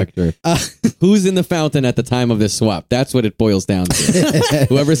Connery? conductor. Who's in the fountain at the time of this swap? That's what it boils down to.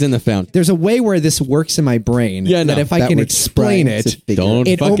 Whoever's in the fountain. There's a way where this works in my brain Yeah, no, that if I that can we're explain trying to it, figure Don't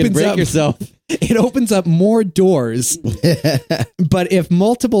It fucking opens break up- yourself. it opens up more doors. But if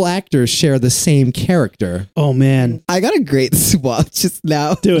multiple actors share the same character, Oh man. I got a great swap just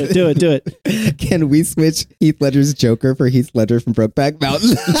now. Do it. Can we switch Heath Ledger's Joker for Heath Ledger from Brokeback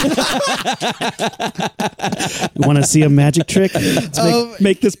Mountain? You want to see a magic trick to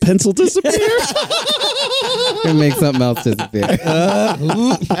make this pencil disappear? Can make something else disappear.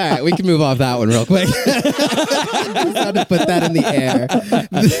 All right, we can move off that one real quick. Just had to put that in the air.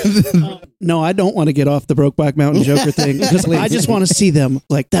 No, I don't want to get off the Brokeback Mountain Joker thing because I just want to see them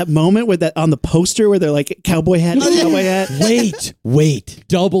like that moment with that on the poster where they're like cowboy hat. Wait.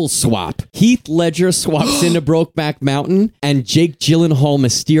 Double swap. Heath Ledger swaps into Brokeback Mountain and Jake Gyllenhaal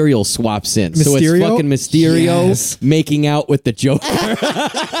Mysterio swaps in. So it's Mysterio? fucking Mysterio Yes. making out with the Joker.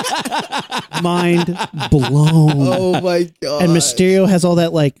 Mind blown. Oh my god! And Mysterio has all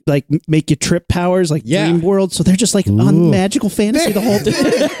that like make you trip powers like Yeah. Dream World. So they're just like on magical fantasy the whole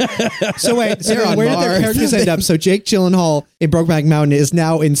time. So wait, so They're on where did their Mars. characters end up? So Jake Gyllenhaal in Brokeback Mountain is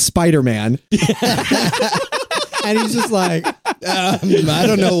now in Spider-Man. And he's just like, I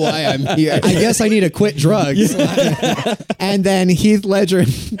don't know why I'm here. I guess I need to quit drugs. And then Heath Ledger in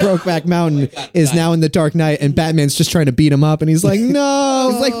Brokeback Mountain is now in The Dark Knight, and Batman's just trying to beat him up, and he's like, no.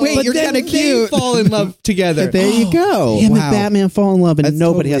 He's like, wait, But you're then kinda they cute. fall in love together. There you go. Him Wow. and Batman fall in love and That's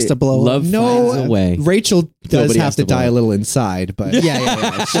nobody has to blow Love up. finds a way. Rachel does Nobody have has to to blow die a up. little inside, but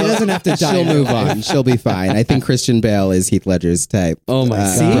Yeah. she doesn't have to die. She'll move on. She'll be fine. I think Christian Bale is Heath Ledger's type. Oh my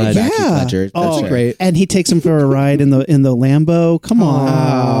God. back Yeah. Heath Ledger. That's Oh, right. great. And he takes him for a ride in the Lambo. Come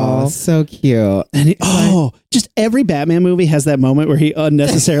on. Oh, so cute. And just every Batman movie has that moment where he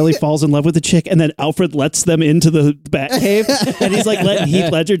unnecessarily falls in love with a chick, and then Alfred lets them into the Batcave, and he's like letting Heath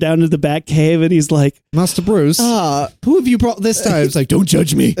Ledger down into the Batcave, and he's like, Master Bruce, who have you brought this time? It's like, don't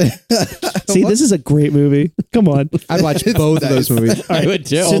judge me. "See, this is a great movie. Come on." I'd watch both of those movies. I would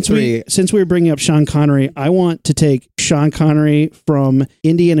too. Since we were bringing up Sean Connery, I want to take Sean Connery from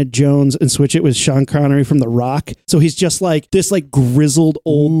Indiana Jones and switch it with Sean Connery from The Rock. So he's just like this like grizzled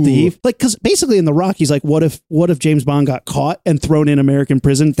old thief. Like, because basically in The Rock, he's like, what if James Bond got caught and thrown in American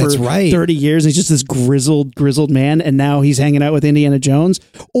prison for That's right. 30 years? He's just this grizzled man, and now he's hanging out with Indiana Jones.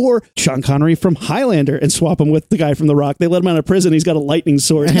 Or Sean Connery from Highlander and swap him with the guy from The Rock. They let him out of prison. He's got a lightning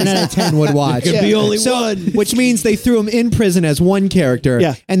sword. 10 out of 10 would watch. Could be only So, one. which means they threw him in prison as one character,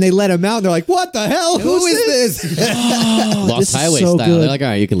 Yeah. and they let him out. And they're like, "What the hell? Who is this? Lost this is Highway so style. good. They're like, all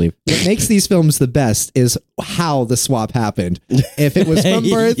right, you can leave. What makes these films the best is how the swap happened. If it was from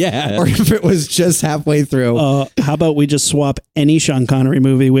birth, Yeah. or if it was just halfway through. true. How about we just swap any Sean Connery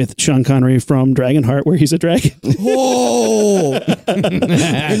movie with Sean Connery from Dragonheart, where he's a dragon? Oh,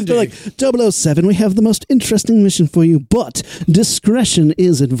 They're like, 007, we have the most interesting mission for you, but discretion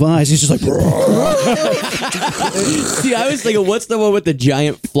is advised. He's just like, See, I was thinking, what's the one with the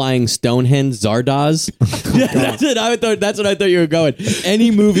giant flying stone hen, Zardoz? That's it. That's what I thought you were going.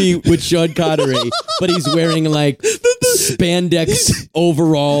 Any movie with Sean Connery, but he's wearing like spandex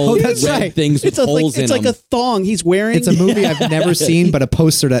overall that's red right. things with holes in it's like them. a thong he's wearing. it's a movie I've never seen, but a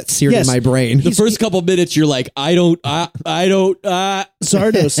poster that's seared Yes. in my brain. The first couple minutes, you're like, I don't.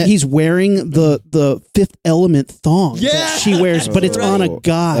 Zardos, he's wearing the Fifth Element thong that she wears, but it's on a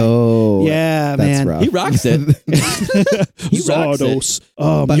guy. Oh, Yeah, that's man. He rocks it. He rocks it. Zardos.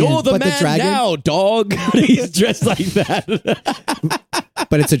 Oh, But- man. You're the But the man dragon? now, dog. He's dressed like that.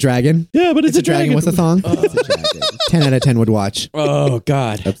 But it's a dragon. Yeah, but it's a dragon with a thong. 10 out of 10 would watch. Oh,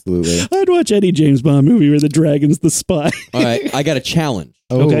 God. absolutely. I'd watch any James Bond movie where the dragon's the spy. All right, I got a challenge.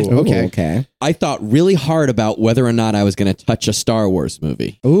 Okay. Okay. I thought really hard about whether or not I was going to touch a Star Wars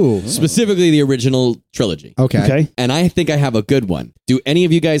movie, Ooh. specifically the original trilogy. Okay. Okay. And I think I have a good one. Do any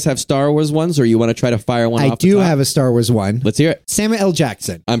of you guys have Star Wars ones, or you want to try to fire one I off the do top? have a Star Wars one. Let's hear it. Samuel L.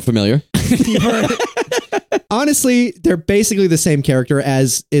 Jackson. I'm familiar. Honestly, they're basically the same character,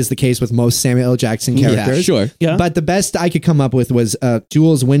 as is the case with most Samuel L. Jackson characters. Sure. Yeah. But the best I could come up with was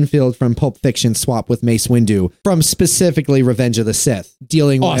Jules Winfield from Pulp Fiction swap with Mace Windu from specifically Revenge of the Sith,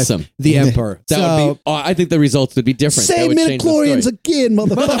 dealing Awesome. with the Emperor. That would be. Oh, I think the results would be different. That Say would change the story. midichlorians again,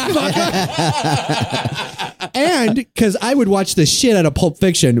 motherfucker. And because I would watch the shit out of Pulp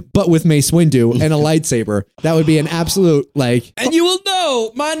Fiction, but with Mace Windu and a lightsaber. That would be an absolute, like, And you will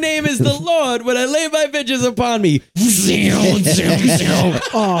know my name is the Lord when I lay my vengeance upon me.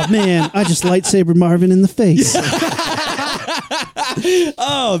 Oh, man. I just lightsabered Marvin in the face.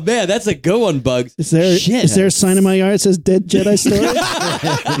 Oh man, that's a good one, Bugs. Is there a sign in my yard that says Dead Jedi Story?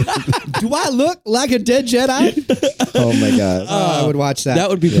 do I look like a dead Jedi? Oh my god. I would watch that. That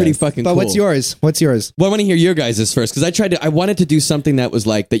would be pretty fucking But cool. what's yours? What's yours? Well, I want to hear your guys' first because I wanted to do something that was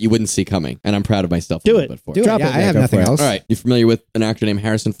like that you wouldn't see coming, and I'm proud of myself. Do a it. little bit for Do Drop it. Yeah, it. I have Go nothing for it. else. All right, you familiar with an actor named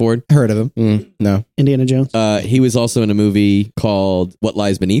Harrison Ford? Heard of him. No. Indiana Jones. He was also in a movie called What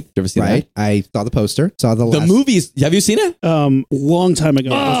Lies Beneath. Did you ever see Right. I saw the poster. Saw the that? The last. movies. Have you seen it? Long time ago.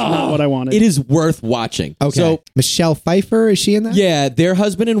 That's not what I wanted. It is worth watching. Okay. So Michelle Pfeiffer, is she in that? yeah, they're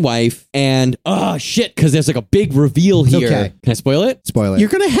husband and wife, and shit, because there's like a big reveal here. Okay. Can I spoil it? Spoiler. You're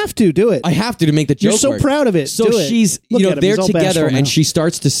going to have to do it. I have to make the joke You're so work. proud of it. So Do it. she's, Look at him. they're He's all together, bashful and now. she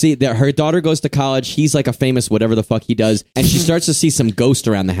starts to see that her daughter goes to college. He's like a famous whatever the fuck he does, and she starts to see some ghost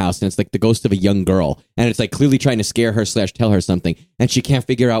around the house, and it's like the ghost of a young girl, and it's like clearly trying to scare her / tell her something, and she can't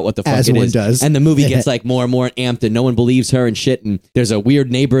figure out what the fuck As it one is. does. And the movie gets like more and more amped, and no one believes her and shit. And there's a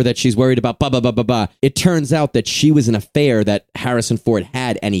weird neighbor that she's worried about. Blah blah blah blah blah. It turns out that she was an affair that Harrison Ford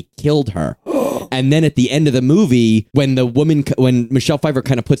had, and he killed her. And then at the end of the movie, when Michelle Pfeiffer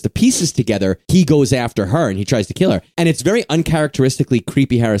kind of puts the pieces together, he goes after her and he tries to kill her. And it's very uncharacteristically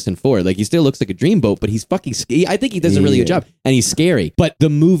creepy Harrison Ford. Like, he still looks like a dreamboat, but he's fucking I think he does a really good job, and he's scary. But the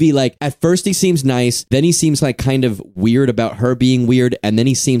movie, like, at first he seems nice, then he seems like kind of weird about her being weird, and then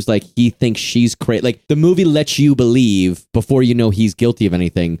he seems like he thinks she's crazy. Like, the movie lets you believe, before you know he's guilty of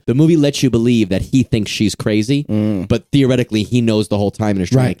anything, the movie lets you believe that he thinks she's crazy, but theoretically he knows the whole time and is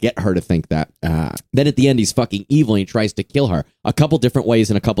trying to get her to think that. Then at the end he's fucking evil and he tries to kill her a couple different ways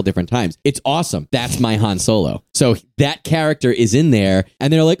and a couple different times. It's awesome. That's my Han Solo. So that character is in there,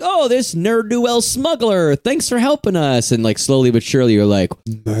 and they're like, oh, this ne'er-do-well smuggler, thanks for helping us. And like slowly but surely you're like,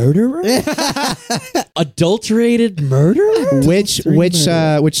 murderer? Adulterated murderer? Which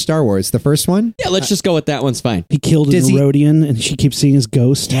Star Wars? The first one? Yeah, let's just go with that one's fine. He killed an Does he- Herodian, and she keeps seeing his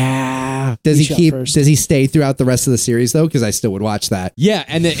ghost. Yeah. Does He he shot keep? first. Does he stay throughout the rest of the series though? Because I still would watch that. Yeah,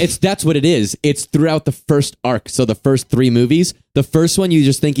 and that's what it is. It's throughout the first arc. So the first 3 movies, the first one you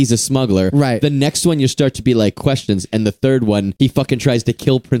just think he's a smuggler. Right. The next one you start to be like questions, and the third one he fucking tries to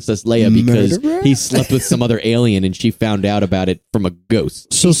kill Princess Leia because he slept with some other alien and she found out about it from a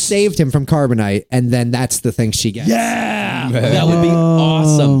ghost. So saved him from carbonite, and then that's the thing she gets. Yeah, that would be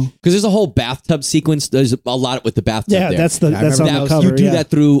awesome. Because there's a whole bathtub sequence. There's a lot with the bathtub. Yeah, there. that's on the cover. You do yeah. that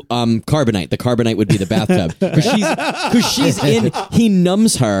through carbonite. The carbonite would be the bathtub because she's in. He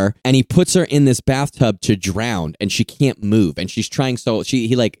numbs her and he puts her in this bathtub to drown, and she can't move, and she's trying. So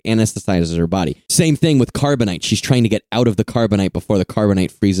he like anesthetizes her body. Same thing with carbonite. She's trying to get out of the carbonite before the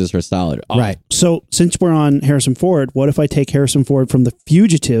carbonite freezes her solid. Oh, Right. So since we're on Harrison Ford, what if I take Harrison Ford from The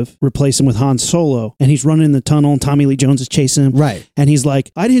Fugitive, replace him with Han Solo, and he's running in the tunnel, and Tommy Lee Jones is chasing chasing him. Right. And he's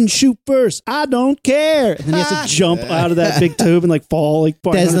like, I didn't shoot first. I don't care. And then he has to jump out of that big tube and like fall like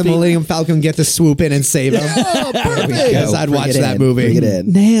 400 Does the feet. Millennium Falcon get to swoop in and save him? Because I'd watch that movie. Bring it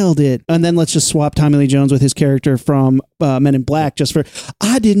in. Nailed it. And then let's just swap Tommy Lee Jones with his character from Men in Black just for,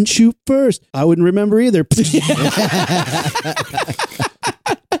 I didn't shoot first. I wouldn't remember either.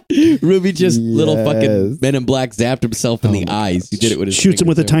 Ruby just little fucking Men in Black zapped himself in the eyes. He did it with his Shoots him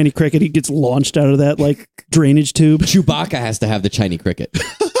with a finger, too. tiny cricket. He gets launched out of that like drainage tube. Chewbacca has to have the tiny cricket.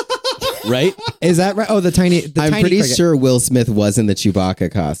 Right? Is that right? Oh, the tiny. I'm tiny pretty cricket. sure Will Smith was in the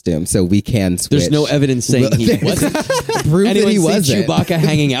Chewbacca costume, so we can switch. There's no evidence saying he wasn't. proof that Anyone he seen wasn't. Chewbacca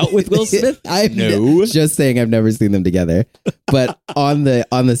hanging out with Will Smith? No. Just saying, I've never seen them together. But on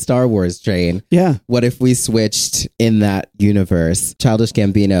the Star Wars train, Yeah. what if we switched in that universe? Childish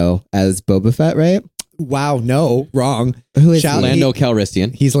Gambino as Boba Fett, right? Wow, no, wrong. Who is Lando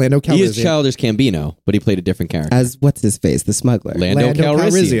Calrissian. He's Lando Calrissian. He is Childish Gambino, but he played a different character. As what's his face? The smuggler. Lando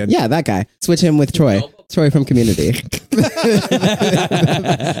Calrissian. Yeah, that guy. Switch him with Troy. Troy from Community.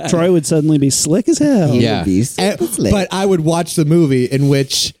 Troy would suddenly be slick as hell. Yeah. Would be super slick. But I would watch the movie in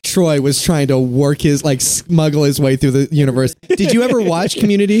which Troy was trying to work his, like, smuggle his way through the universe. Did you ever watch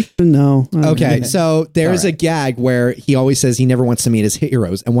Community? No. Okay, so there's a gag where he always says he never wants to meet his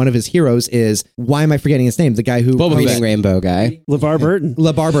heroes, and one of his heroes is, why am I forgetting his name? The guy who Boba Reading Fett. Rainbow guy. LeVar Burton.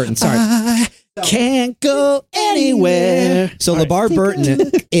 LeVar Burton. Sorry. I can't go anywhere. So LeVar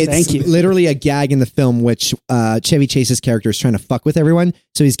Burton, it's Thank you. literally a gag in the film which Chevy Chase's character is trying to fuck with everyone.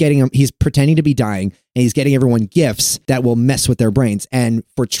 So he's pretending to be dying, and he's getting everyone gifts that will mess with their brains. And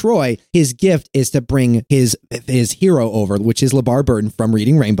for Troy, his gift is to bring his hero over, which is LeVar Burton from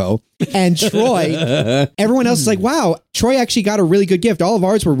Reading Rainbow. And Troy, everyone else is like, wow, Troy actually got a really good gift. All of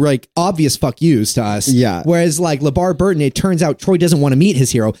ours were like obvious fuck yous to us. Yeah. Whereas like LeVar Burton, it turns out Troy doesn't want to meet his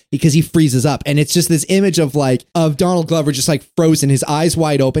hero because he freezes up. And it's just this image of Donald Glover just like frozen, his eyes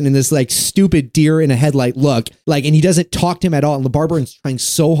wide open in this like stupid deer in a headlight look. Like, and he doesn't talk to him at all. And LeVar Burton's trying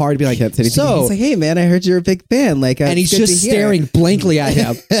so hard to be like, He's like, hey man, I heard you're a big fan. Like, and he's good just to hear. staring blankly at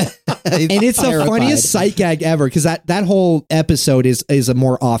him. And it's the terrified. funniest sight gag ever because that whole episode is a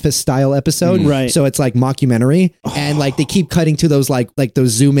more Office style episode, Right. So it's like mockumentary, and like they keep cutting to those like those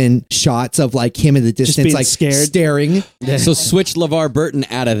zoom in shots of like him in the distance, being like scared. staring. So switch LeVar Burton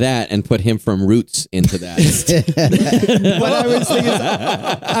out of that and put him from Roots into that. What I was thinking is,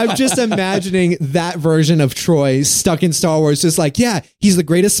 I'm just imagining that version of Troy stuck in Star Wars, just like, yeah, he's the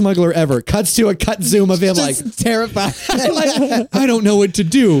greatest smuggler ever. Cuts to a cut zoom of him, like terrified. like, I don't know what to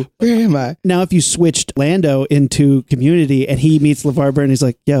do. Where am I? Now, if you switched Lando into Community and he meets LeVar Burton, he's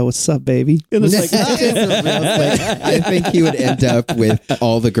like, yo, what's up, baby? And it's like, I think he would end up with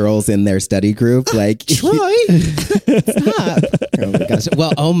all the girls in their study group. Like, Troy, stop. Oh my gosh.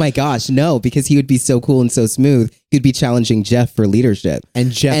 Well, oh my gosh, no, because he would be so cool and so smooth. He'd be challenging Jeff for leadership.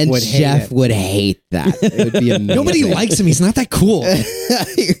 and Jeff would hate it. would hate that. It would be amazing. Nobody likes him. He's not that cool.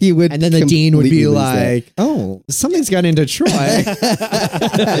 He would, And then the dean would be completely lose it. like, "Oh, something's got into Troy."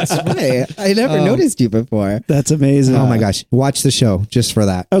 That's right. I never noticed you before. that's amazing. Oh my gosh, watch the show just for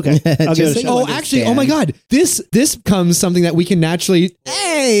that. Okay. I'll give Just it a so shot. Oh, actually, oh my God, this comes something that we can naturally.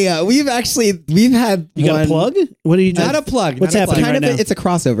 Hey, we've had You got a plug? What are you doing? Not a plug. What's not a happening plug. right now? It's a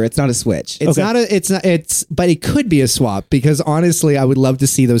crossover. It's not a switch. It's Okay. not a. It's not. It's. But it could be a swap because honestly, I would love to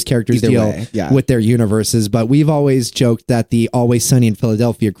see those characters Either deal way, yeah. with their universes. But we've always joked that the Always Sunny in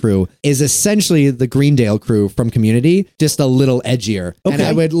Philadelphia crew is essentially the Greendale crew from Community, just a little edgier. And Okay.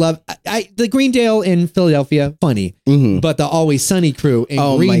 I would love the Greendale in Philadelphia, funny, but the Always Sunny crew in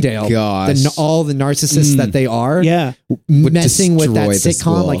Oh my Greendale, gosh. all the narcissists that they are, Yeah. messing with that destroy the sitcom,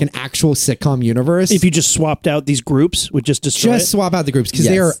 school. like an actual sitcom universe. If you just swapped out these groups, would just destroy just it? swap out the groups because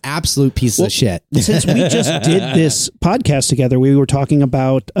Yes. they are absolute pieces of shit. Since we just did this podcast together, we were talking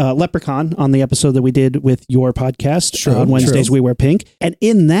about Leprechaun on the episode that we did with your podcast True, on Wednesdays true. We Wear Pink. And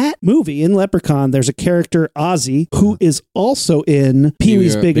in that movie, in Leprechaun, there's a character, Ozzy, who is also in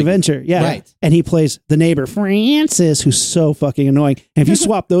Pee-wee's Big Adventure. Yeah. Right. And he plays the neighbor, Francis, who's so fucking annoying. And if you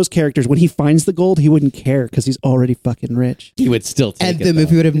swap those characters, when he finds the gold, he wouldn't care because he's already fucking rich. He would still take and it. the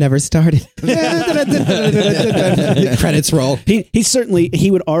movie would have never started. Credits roll.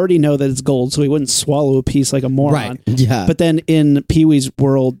 He would already know that it's gold, so he wouldn't swallow a piece like a moron. Right. Yeah. But then in Pee-wee's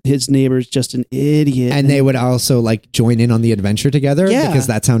world, his neighbor's just an idiot. And they would also like join in on the adventure together Yeah. because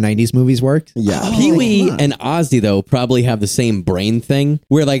that's how 90s movies work. yeah. Pee-wee and Ozzy, though, probably have the same brain thing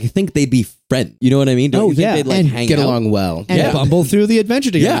where, like, I think think they'd be friends. You know what I mean? Don't Oh, you think yeah. they'd like And hang Get out? along well. and Yeah. bumble through the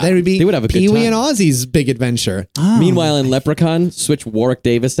adventure together. Yeah. That would be They would have a good Pee-wee time. and Ozzy's big adventure. Oh. Meanwhile, in Leprechaun, switch Warwick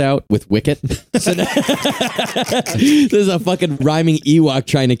Davis out with Wicket. So now, there's a fucking rhyming Ewok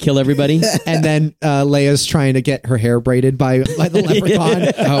trying to kill everybody. And then Leia's trying to get her hair braided by the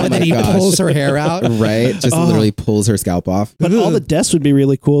leprechaun. Oh and then my he gosh. pulls her hair out. Right? Just literally pulls her scalp off. But all the deaths would be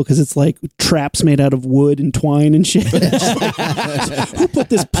really cool because it's like traps made out of wood and twine and shit. Who put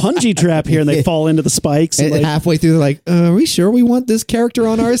this punji trap here? And they fall into the spikes. And And like, halfway through, they're like, are we sure we want this character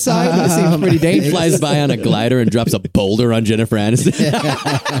on our side? This seems pretty He dangerous. flies by on a glider and drops a boulder on Jennifer Aniston.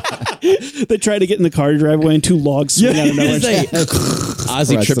 they try to get in the car driveway and two logs swing out of nowhere. It's like,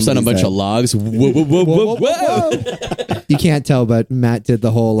 Ozzy Crush trips on a somebody's bunch head. of logs. Whoa, whoa, whoa, whoa, whoa. You can't tell, but Matt did the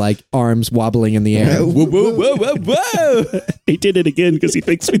whole like arms wobbling in the air. Whoa, whoa, whoa, whoa, whoa. He did it again because he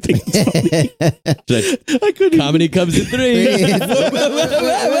thinks we think it's funny. I couldn't. Comedy comes in 3.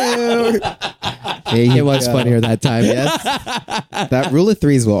 It was funnier that time. Yes. That rule of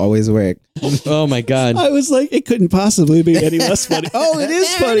threes will always work. Oh my God. I was like, it couldn't possibly be any less funny. Oh, it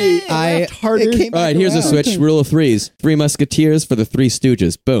is funny. I Harder. It came All right, back here's a around. switch. Rule of threes. 3 Musketeers for the 3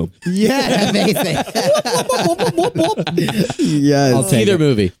 Stooges. Boom. yeah, amazing. Yes. I'll take Either it.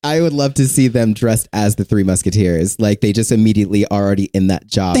 movie. I would love to see them dressed as the Three Musketeers. Like they just immediately already in that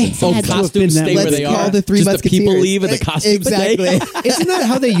job. They And so- Oh, had to have costumes been that stay way. where Let's they call are. the Three Just Musketeers. the people leave and the costumes Exactly. stay. Isn't that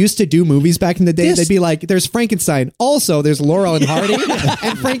how they used to do movies back in the day? Yes. They'd be like, "There's Frankenstein. Also, there's Laurel and Hardy."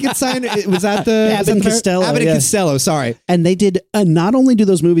 And Frankenstein was that the Abbott and Costello, Abbott and yeah. Costello. Sorry. And they did not only do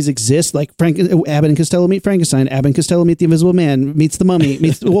those movies exist, like Abbott and Costello meet Frankenstein, Abbott and Costello meet the Invisible Man, meets the Mummy,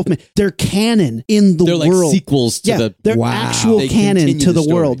 meets the Wolfman. They're canon in the They're like world. sequels to Yeah, the. they're Wow. actual They canon continue to the the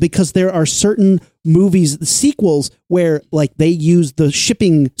story. world because there are certain movies, sequels, where like they use the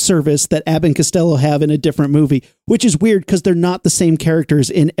shipping service that Abbott and Costello have in a different movie, which is weird because they're not the same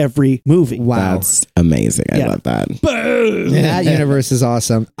characters in every movie. Wow. That's amazing. I Yeah. love that. That universe is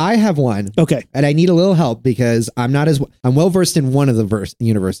awesome. I have one. Okay. And I need a little help because I'm well versed in one of the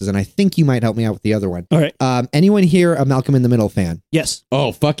universes, and I think you might help me out with the other one. All right. Anyone here a Malcolm in the Middle fan? Yes.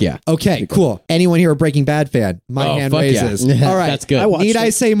 Oh, fuck yeah. Okay, cool. Anyone here a Breaking Bad fan? My Oh, hand fuck yeah. raises. All right, That's good. I watched Need I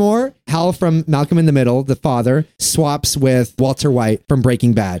it. say more? Hal from Malcolm in the Middle, the father, swaps with Walter White from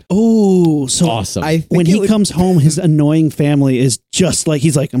Breaking Bad. Oh, so Awesome. I think when it he would- comes home, his annoying family is just like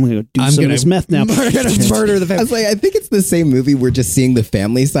he's like, I'm going to do some of this meth now. We're gonna murder the I family. was like, I think it's the same movie. We're just seeing the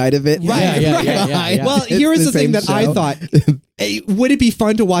family side of it. Right. Yeah. Well, It's here is the thing same that I show. thought. Would it be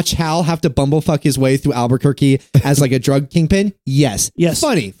fun to watch Hal have to bumblefuck his way through Albuquerque as like a drug kingpin? Yes. Yes.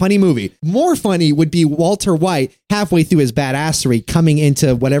 Funny movie. More funny would be Walter White halfway through his badassery coming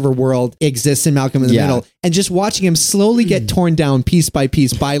into whatever world exists in Malcolm in the Yeah. Middle and just watching him slowly get torn down piece by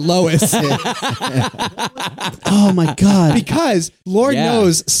piece by Lois. Oh my God. Because Lord Yeah.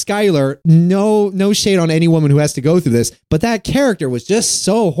 knows Skylar, no shade on any woman who has to go through this, but that character was just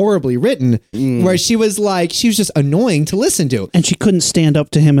so horribly written where she was just annoying to listen to. And she couldn't stand up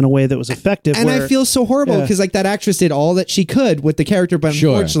to him in a way that was effective. And where- I feel so horrible Yeah. because like that actress did all that she could with the character, but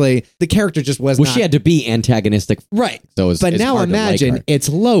Sure. unfortunately the character just was Well, not she had to be antagonistic. right. So it's- but it's now hard to like imagine her. it's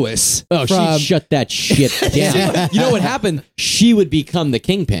Lois. Oh, from- she shut that shit down. You know what happened? She would become the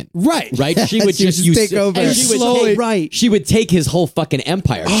kingpin. Right. Right? She would She would just just take over. And she would Slowly- take, Right. She would take his whole fucking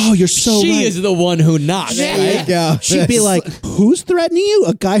empire. Oh, you're so She right. is the one who knocks. Yeah. Right? There you go. She'd be like, "Who's threatening you?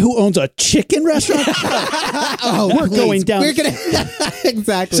 A guy who owns a chicken restaurant? oh, We're going down." We're gonna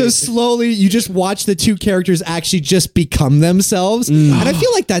exactly. So slowly you just watch the two characters actually just become themselves. And I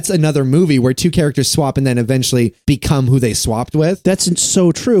feel like that's another movie where two characters swap and then eventually become who they swapped with. That's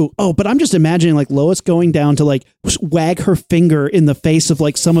so true. Oh, but I'm just imagining like Lois going down to like wag her finger in the face of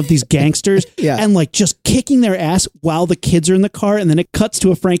like some of these gangsters Yeah. and like just kicking their ass while the kids are in the car. And then it cuts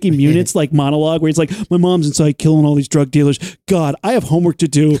to a Frankie Muniz like monologue where he's like, my mom's inside killing all these drug dealers. God, I have homework to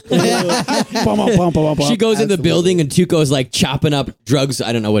do. Bum, bum, bum, bum, bum. She goes in the building and Tuco's like chopping up drugs.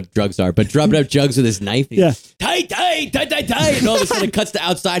 I don't know what drugs are, but dropping up jugs with his knife. Yeah. Tight. And all of a sudden it cuts to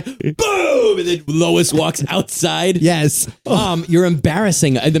outside. Boom! And then Lois walks outside. Yes. Mom, you're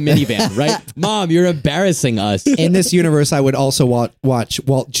embarrassing the minivan, right? Mom, you're embarrassing us. In this universe, I would also watch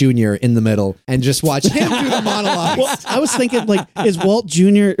Walt Jr. in the middle and just watch him do the monologues. Well, I was thinking, like, is Walt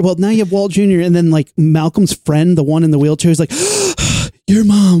Jr. Well, now you have Walt Jr. and then like Malcolm's friend, the one in the wheelchair, is like, your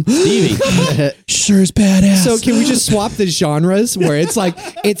mom, Stevie. sure is badass. So can we just swap the genres where it's like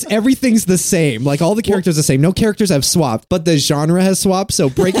everything's the same, like all the characters the same. No characters have swapped, but the genre has swapped. So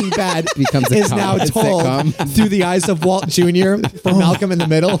Breaking Bad Becomes a is now comedy told sitcom. through the eyes of Walt Jr. from Malcolm in the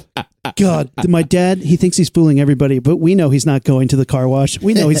Middle. God, my dad, he thinks he's fooling everybody, but we know he's not going to the car wash.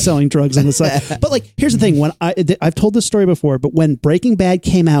 We know he's selling drugs on the side. But like, here's the thing. When I've told this story before, but when Breaking Bad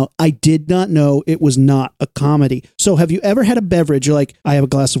came out, I did not know it was not a comedy. So have you ever had a beverage? You're like, I have a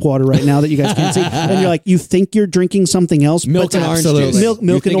glass of water right now that you guys can't see. And you're like, you think you're drinking something else. Milk and orange juice.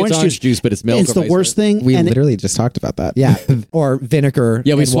 Milk and orange juice, but it's milk. It's the worst thing. We literally just talked about that. Yeah. Or vinegar.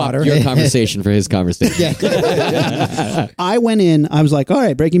 Yeah, we and swapped water. your conversation for his conversation. I went in, I was like, all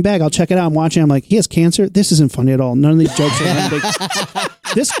right, Breaking Bad, I'll check it out. I'm watching. I'm like, he has cancer. This isn't funny at all. None of these jokes are that big.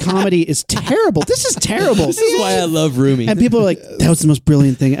 This comedy is terrible. This is terrible. This is why I love Rumi. And people are like, that was the most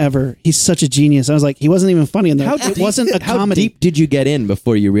brilliant thing ever. He's such a genius. I was like, he wasn't even funny in there. It wasn't a How comedy. deep did you get in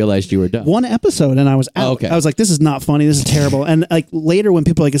before you realized you were done? One episode and I was out. Oh, okay. I was like, this is not funny. This is terrible. And like later when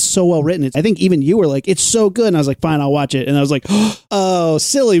people are like, it's so well written. I think even you were like, it's so good. And I was like, fine, I'll watch it. And I was like, oh,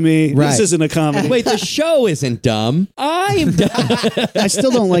 silly me. Right. This isn't a comedy. Wait, the show isn't dumb. I'm dumb. I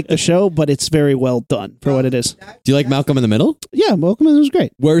still don't like the show, but it's very well done for what it is. Do you like Malcolm in the Middle? Yeah, Welcome. It was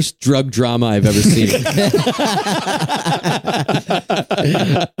great. Worst drug drama I've ever seen.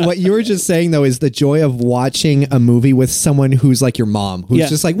 What you were just saying though is the joy of watching a movie with someone who's like your mom, who's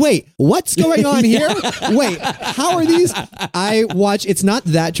just like, wait, what's going on here? Wait, how are these? I watch, it's not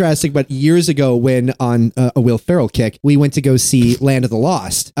that drastic, but years ago when on a Will Ferrell kick, we went to go see Land of the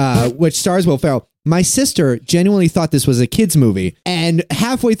Lost, which stars Will Ferrell. My sister genuinely thought this was a kid's movie. And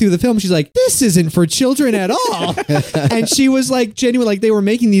halfway through the film, she's like, this isn't for children at all. And she was like, genuinely, like they were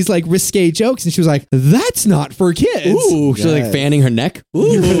making these like risque jokes. And she was like, that's not for kids. Ooh, she's like fanning her neck.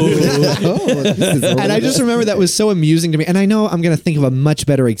 Ooh. And I just remember that was so amusing to me. And I know I'm going to think of a much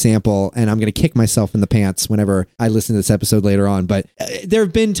better example and I'm going to kick myself in the pants whenever I listen to this episode later on. But there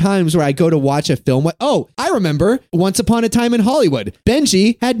have been times where I go to watch a film. Oh, I remember Once Upon a Time in Hollywood.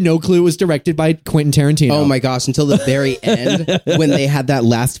 Benji had no clue it was directed by Quentin Tarantino. Oh my gosh, until the very end when they had that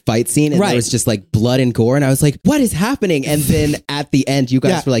last fight scene and there was just like blood and gore and I was like, what is happening? And then at the end you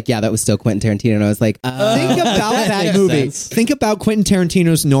guys were like, yeah, that was still Quentin Tarantino. And I was like, think about that movie. Think about Quentin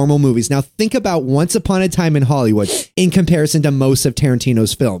Tarantino's normal movies. Now think about Once Upon a Time in Hollywood in comparison to most of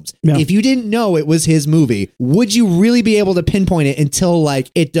Tarantino's films. Yeah. If you didn't know it was his movie, would you really be able to pinpoint it until like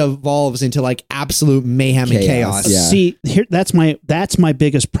it devolves into like absolute mayhem and chaos? Yeah. See, here, that's my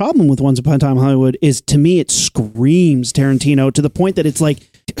biggest problem with Once Upon a Time in Hollywood is, to me, it screams Tarantino to the point that it's like,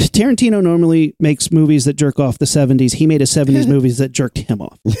 Tarantino normally makes movies that jerk off the 70s. He made a 70s movies that jerked him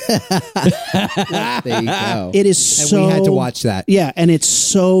off. there you go. It is and so... we had to watch that. Yeah, and it's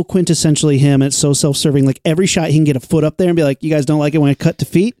so quintessentially him. It's so self-serving. Like, every shot he can get a foot up there and be like, you guys don't like it when I cut to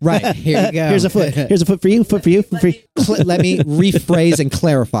feet? Right. Here you go. Here's a foot. Here's a foot for you, foot for you, foot for you. Let me rephrase and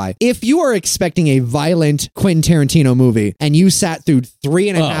clarify. If you are expecting a violent Quentin Tarantino movie and you sat through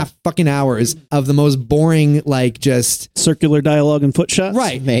 3.5 fucking hours of the most boring, like just circular dialogue and foot shots.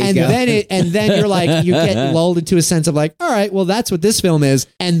 Right. And then you're like, you get lulled into a sense of like, all right, well, that's what this film is.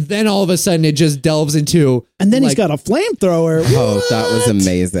 And then all of a sudden it just delves into. And then like, he's got a flamethrower. Oh, that was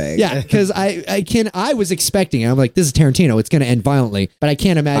amazing. Yeah. Because I was expecting, I'm like, this is Tarantino. It's going to end violently. But I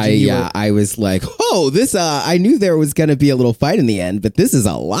can't imagine. I was like, oh, this, I knew there was going to be a little fight in the end, but this is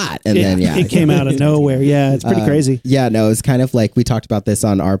a lot. And then, it came out of nowhere. Yeah. It's pretty crazy. Yeah. No, it's kind of like, we talked about this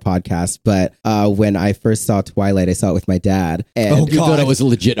on our podcast, but when I first saw Twilight, I saw it with my dad. And you thought it was a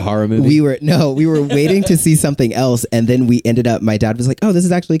legit horror movie? We were waiting to see something else. And then we ended up, my dad was like, oh, this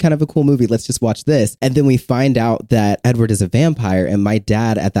is actually kind of a cool movie. Let's just watch this. And then we find out that Edward is a vampire. And my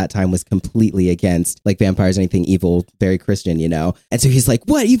dad at that time was completely against like vampires, anything evil, very Christian, you know? And so he's like,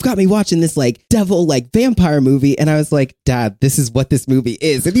 what? You've got me watching this like devil, like vampire movie. And I was like, Dad, this is what this movie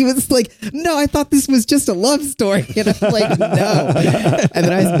is. And he was like, no, I thought this was just a love story. And I'm like, no. And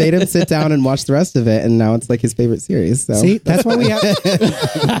then I made him sit down and watch the rest of it. And now it's like his favorite series. So see, that's why we have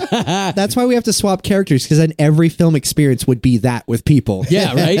that's why we have to swap characters, because then every film experience would be that with people.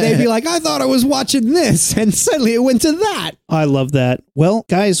 Yeah, right? They'd be like, I thought I was watching this, and suddenly it went to that. I love that. Well,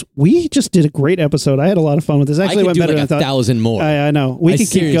 guys, we just did a great episode. I had a lot of fun with this. Actually, I went could do better like than I thought. 1,000 more. I know. We could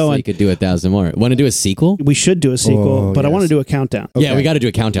keep going. We could do 1,000 more. Want to do a sequel? We should do a sequel, but I want to do a countdown. Yeah, we got to do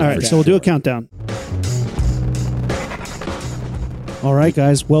a countdown. All right, so we'll do a countdown. All right,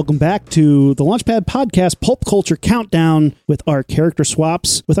 guys, welcome back to the Launchpad Podcast Pulp Culture Countdown with our character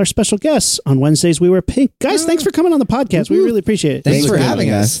swaps with our special guests. On Wednesdays, we wear pink. Guys, thanks for coming on the podcast. We really appreciate it. Thanks for having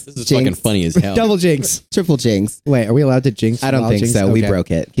us. This is fucking funny as hell. Double jinx. Triple jinx. Wait, are we allowed to jinx? I don't think jinx? so. Okay. We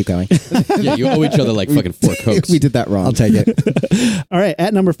broke it. Keep going. Yeah, you owe each other like fucking 4 Cokes. We did that wrong. I'll take it. All right,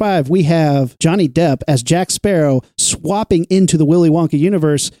 at number 5, we have Johnny Depp as Jack Sparrow swapping into the Willy Wonka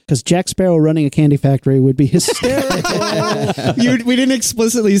universe, because Jack Sparrow running a candy factory would be hysterical. we didn't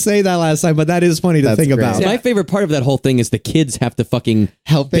explicitly say that last time, but that is funny to That's think great. about. My favorite part of that whole thing is the kids have to fucking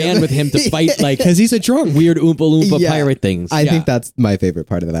Help him. band with him to fight like Because he's a drunk. weird Oompa Loompa Yeah. pirate things. I Yeah. think that's my favorite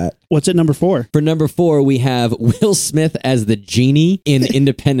part of that. What's at number 4? For number 4, we have Will Smith as the genie in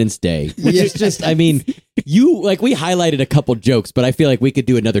Independence Day. Which is just, I mean, we highlighted a couple jokes, but I feel like we could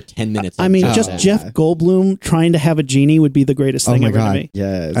do another 10 minutes. I mean, on just that. Jeff Goldblum trying to have a genie would be the greatest Oh thing my ever God. to me.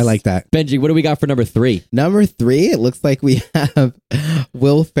 Yes. I like that. Benji, what do we got for number 3? Number 3, it looks like we have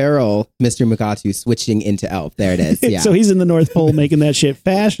Will Ferrell, Mr. Mugatu, switching into Elf. There it is. Yeah. So he's in the North Pole making that shit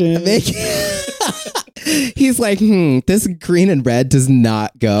fashion. He's like, this green and red does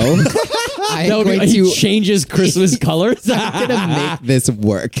not go. I'm going he to changes Christmas colors. I'm gonna make this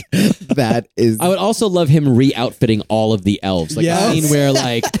work. That is. I would also love him re-outfitting all of the elves. Like Yes. a scene where,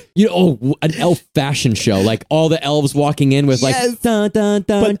 like, an elf fashion show. Like all the elves walking in with like, Yes. dun, dun,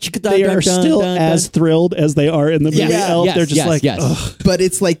 dun, But chicka, they dun, are dun, still dun, as dun. thrilled as they are in the movie Yes, Elf. yes, They're just yes, like, yes. ugh. But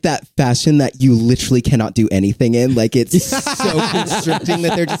it's like that fashion that you literally cannot do anything in. Like it's so constricting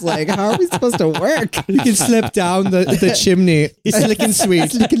that they're just like, how are we supposed to work? You can slip down the chimney. Slick and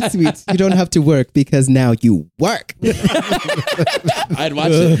sweet. Slick and sweet. You don't have to work because now you work. I'd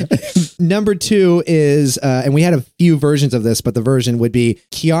watch it. Number 2 is, and we had a few versions of this, but the version would be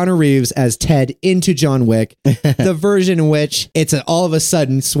Keanu Reeves as Ted into John Wick. The version in which it's an all of a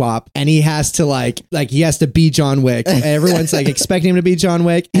sudden swap, and he has to like he has to be John Wick. Everyone's like expecting him to be John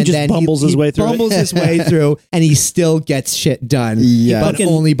Wick, and just then bumbles his way through it. Bumbles his way through, and he still gets shit done. Yeah. but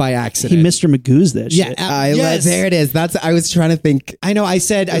only by He accident. Mr. Magoo's that Yeah, shit. yes. There it is. I was trying to think. I know. I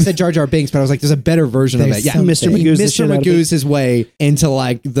said Jar Jar Binks, but I was like, there's a better version of There's it. Yeah, something. Mr. Magoo's the shit Mr. out of it. Magoo's his way into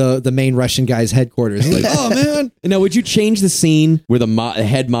like the main Russian guy's headquarters. Like, oh man, Now, would you change the scene where the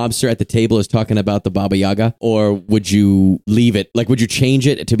head mobster at the table is talking about the Baba Yaga, or would you leave it? Like, would you change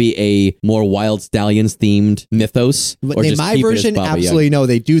it to be a more Wild Stallions themed mythos? Or in just my keep it as version, Baba Yaga? absolutely no.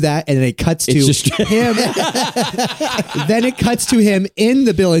 They do that, and then it cuts to It's just- him. Then it cuts to him in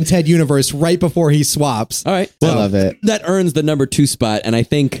the Bill and Ted universe right before he swaps. All right. I love it. That earns the number 2 spot, and I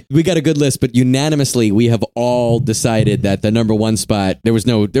think we got a good list, but unanimously we have all decided that the number 1 spot, there was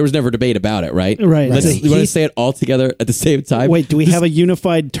never debate about it, right? Right. Let's, Right. you want to say it all together at the same time? Wait, do we have a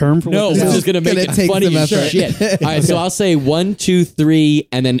unified term for No, what we're this just is? gonna make Gonna it take funny some as effort. shit. All right, so I'll say 1, 2, 3,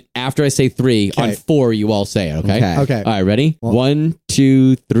 and then after I say 3, on 4 you all say it. Okay. Okay. All right. Ready? 1,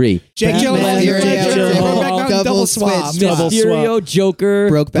 2, 3. Jake Batman, Gyllenhaal, Ledger, Ledger, double double switch, swap. double Mysterio, Joker,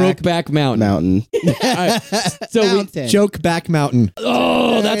 Brokeback Mountain. Mountain. All right. So we. Mountain. Joke back mountain.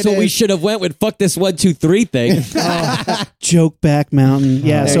 Oh, that's There what it we is. should have went with. Fuck this 1, 2, 3 thing. Joke back mountain.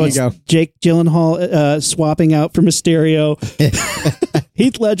 Yeah, There so you it's go. Jake Gyllenhaal swapping out for Mysterio.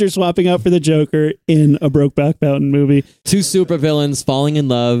 Heath Ledger swapping out for the Joker in a Brokeback Mountain movie. 2 supervillains falling in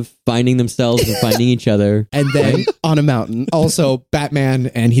love, finding themselves and finding each other. And then On a mountain. also Batman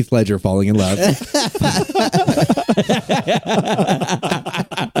and Heath Ledger falling in love.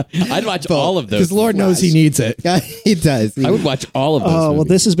 I'd watch all of those. Because Lord knows he needs it. He does. I would watch all of those. Oh, well, movies.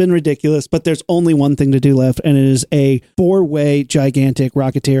 this has been ridiculous, but there's only one thing to do left, and it is a 4-way gigantic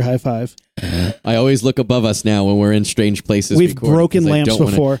Rocketeer high five. I always look above us now when we're in strange places. We've recording, broken 'cause I lamps don't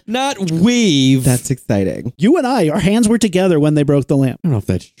wanna- before. Not we've. That's exciting. You and I, our hands were together when they broke the lamp. I don't know if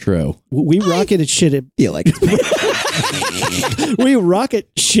that's true. We rocketed shit. Feel like We rocket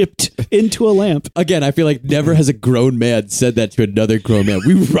shipped into a lamp. Again, I feel like never has a grown man said that to another grown man.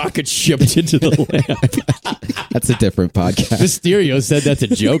 We rocket shipped into the lamp. that's a different podcast. Mysterio said that to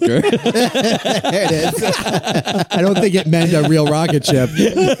Joker. There it is. I don't think it meant a real rocket ship.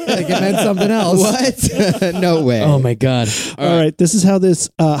 I think it meant something else. What? No way. Oh my god! All right, this is how this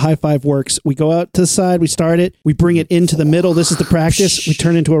high five works. We go out to the side, we start it, we bring it into the middle. This is the practice. We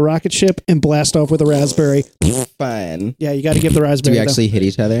turn into a rocket ship and blast off with a raspberry. Fine. Yeah, you got to give the Do raspberry. we though. actually hit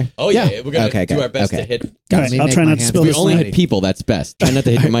each other? Oh yeah, we're gonna Okay, do good. our best Okay. to hit. All Let right, me I'll make try my not to hands spill We this only thing. hit people. That's best. Try not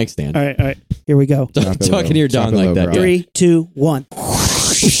to hit your mic stand. All right, here we go. Don't talk into your dong like that. Yeah. 3, 2, 1.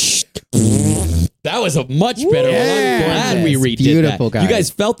 That was a much better one. I'm glad we redid Beautiful, that. You guys. guys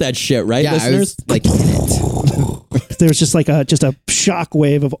felt that shit, right, Yeah, listeners? I was like, in it. There was just like a shock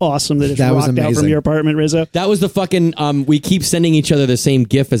wave of awesome that just That was rocked out from amazing. your apartment, Rizzo. That was the fucking. We keep sending each other the same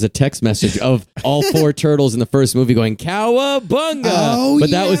GIF as a text message of all 4 turtles in the first movie going "Cowabunga!" Oh, but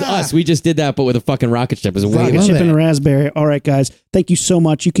that was yeah. us. We just did that, but with a fucking rocket ship. It was way Rocket love ship it. and a raspberry. All right, guys. Thank you so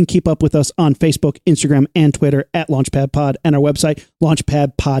much. You can keep up with us on Facebook, Instagram, and Twitter at LaunchpadPod and our website,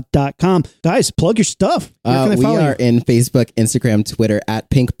 launchpadpod.com. Guys, plug your stuff. Where can they We follow are you? in Facebook, Instagram, Twitter at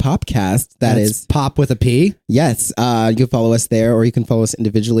Pink Popcast. That's That is pop with a P. yes. You can follow us there, or you can follow us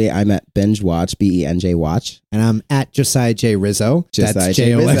individually. I'm at Binge Watch, BENJ Watch. And I'm at Josiah J. Rizzo. Josiah That's J.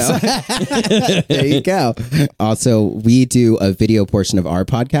 J-O-S. Rizzo. There you go. Also, we do a video portion of our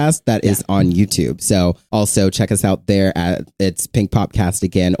podcast that is on YouTube. So also check us out there at it's Pink Popcast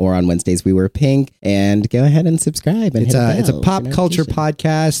again, or on Wednesdays we were Pink. And go ahead and subscribe. And It's a pop culture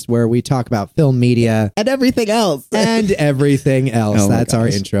podcast where we talk about film media and everything else. and everything else. Oh my That's our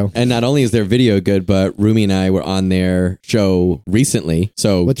gosh. intro. And not only is their video good, but Rumi and I were on their show recently.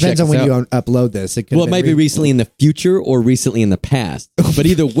 So Well, it depends check on us when out. you upload this. It could Well, it have might been be recently in the future or recently in the past. But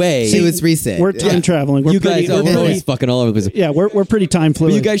either way, It was recent. We're time traveling. We're you pretty, guys we're are always pretty, fucking all over the place. yeah, we're pretty time But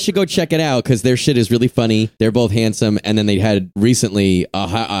fluid. you guys should go check it out because their shit is really funny. They're both handsome, and then they had recently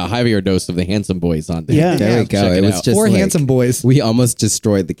a heavier dose of the handsome boys on there. Yeah. There we go. Check It was out. just Four like, handsome boys. We almost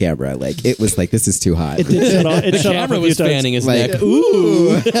destroyed the camera. Like it was like, this is too hot. It did shut off. It The shut off camera a few was times. fanning his Like, neck.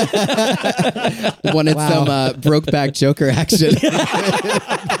 ooh. Wanted some Brokeback Joker action.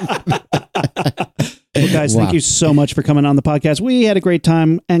 Well, guys, thank Wow. you so much for coming on the podcast. We had a great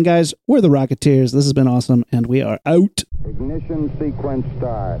time. And guys, we're the Rocketeers. This has been awesome. And we are out. Ignition sequence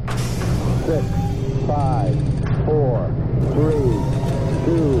start. 6, 5, 4, 3,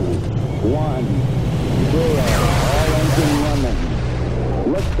 2, 1, 0. All engine running.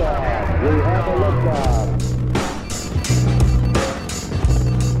 Liftoff. We have a liftoff.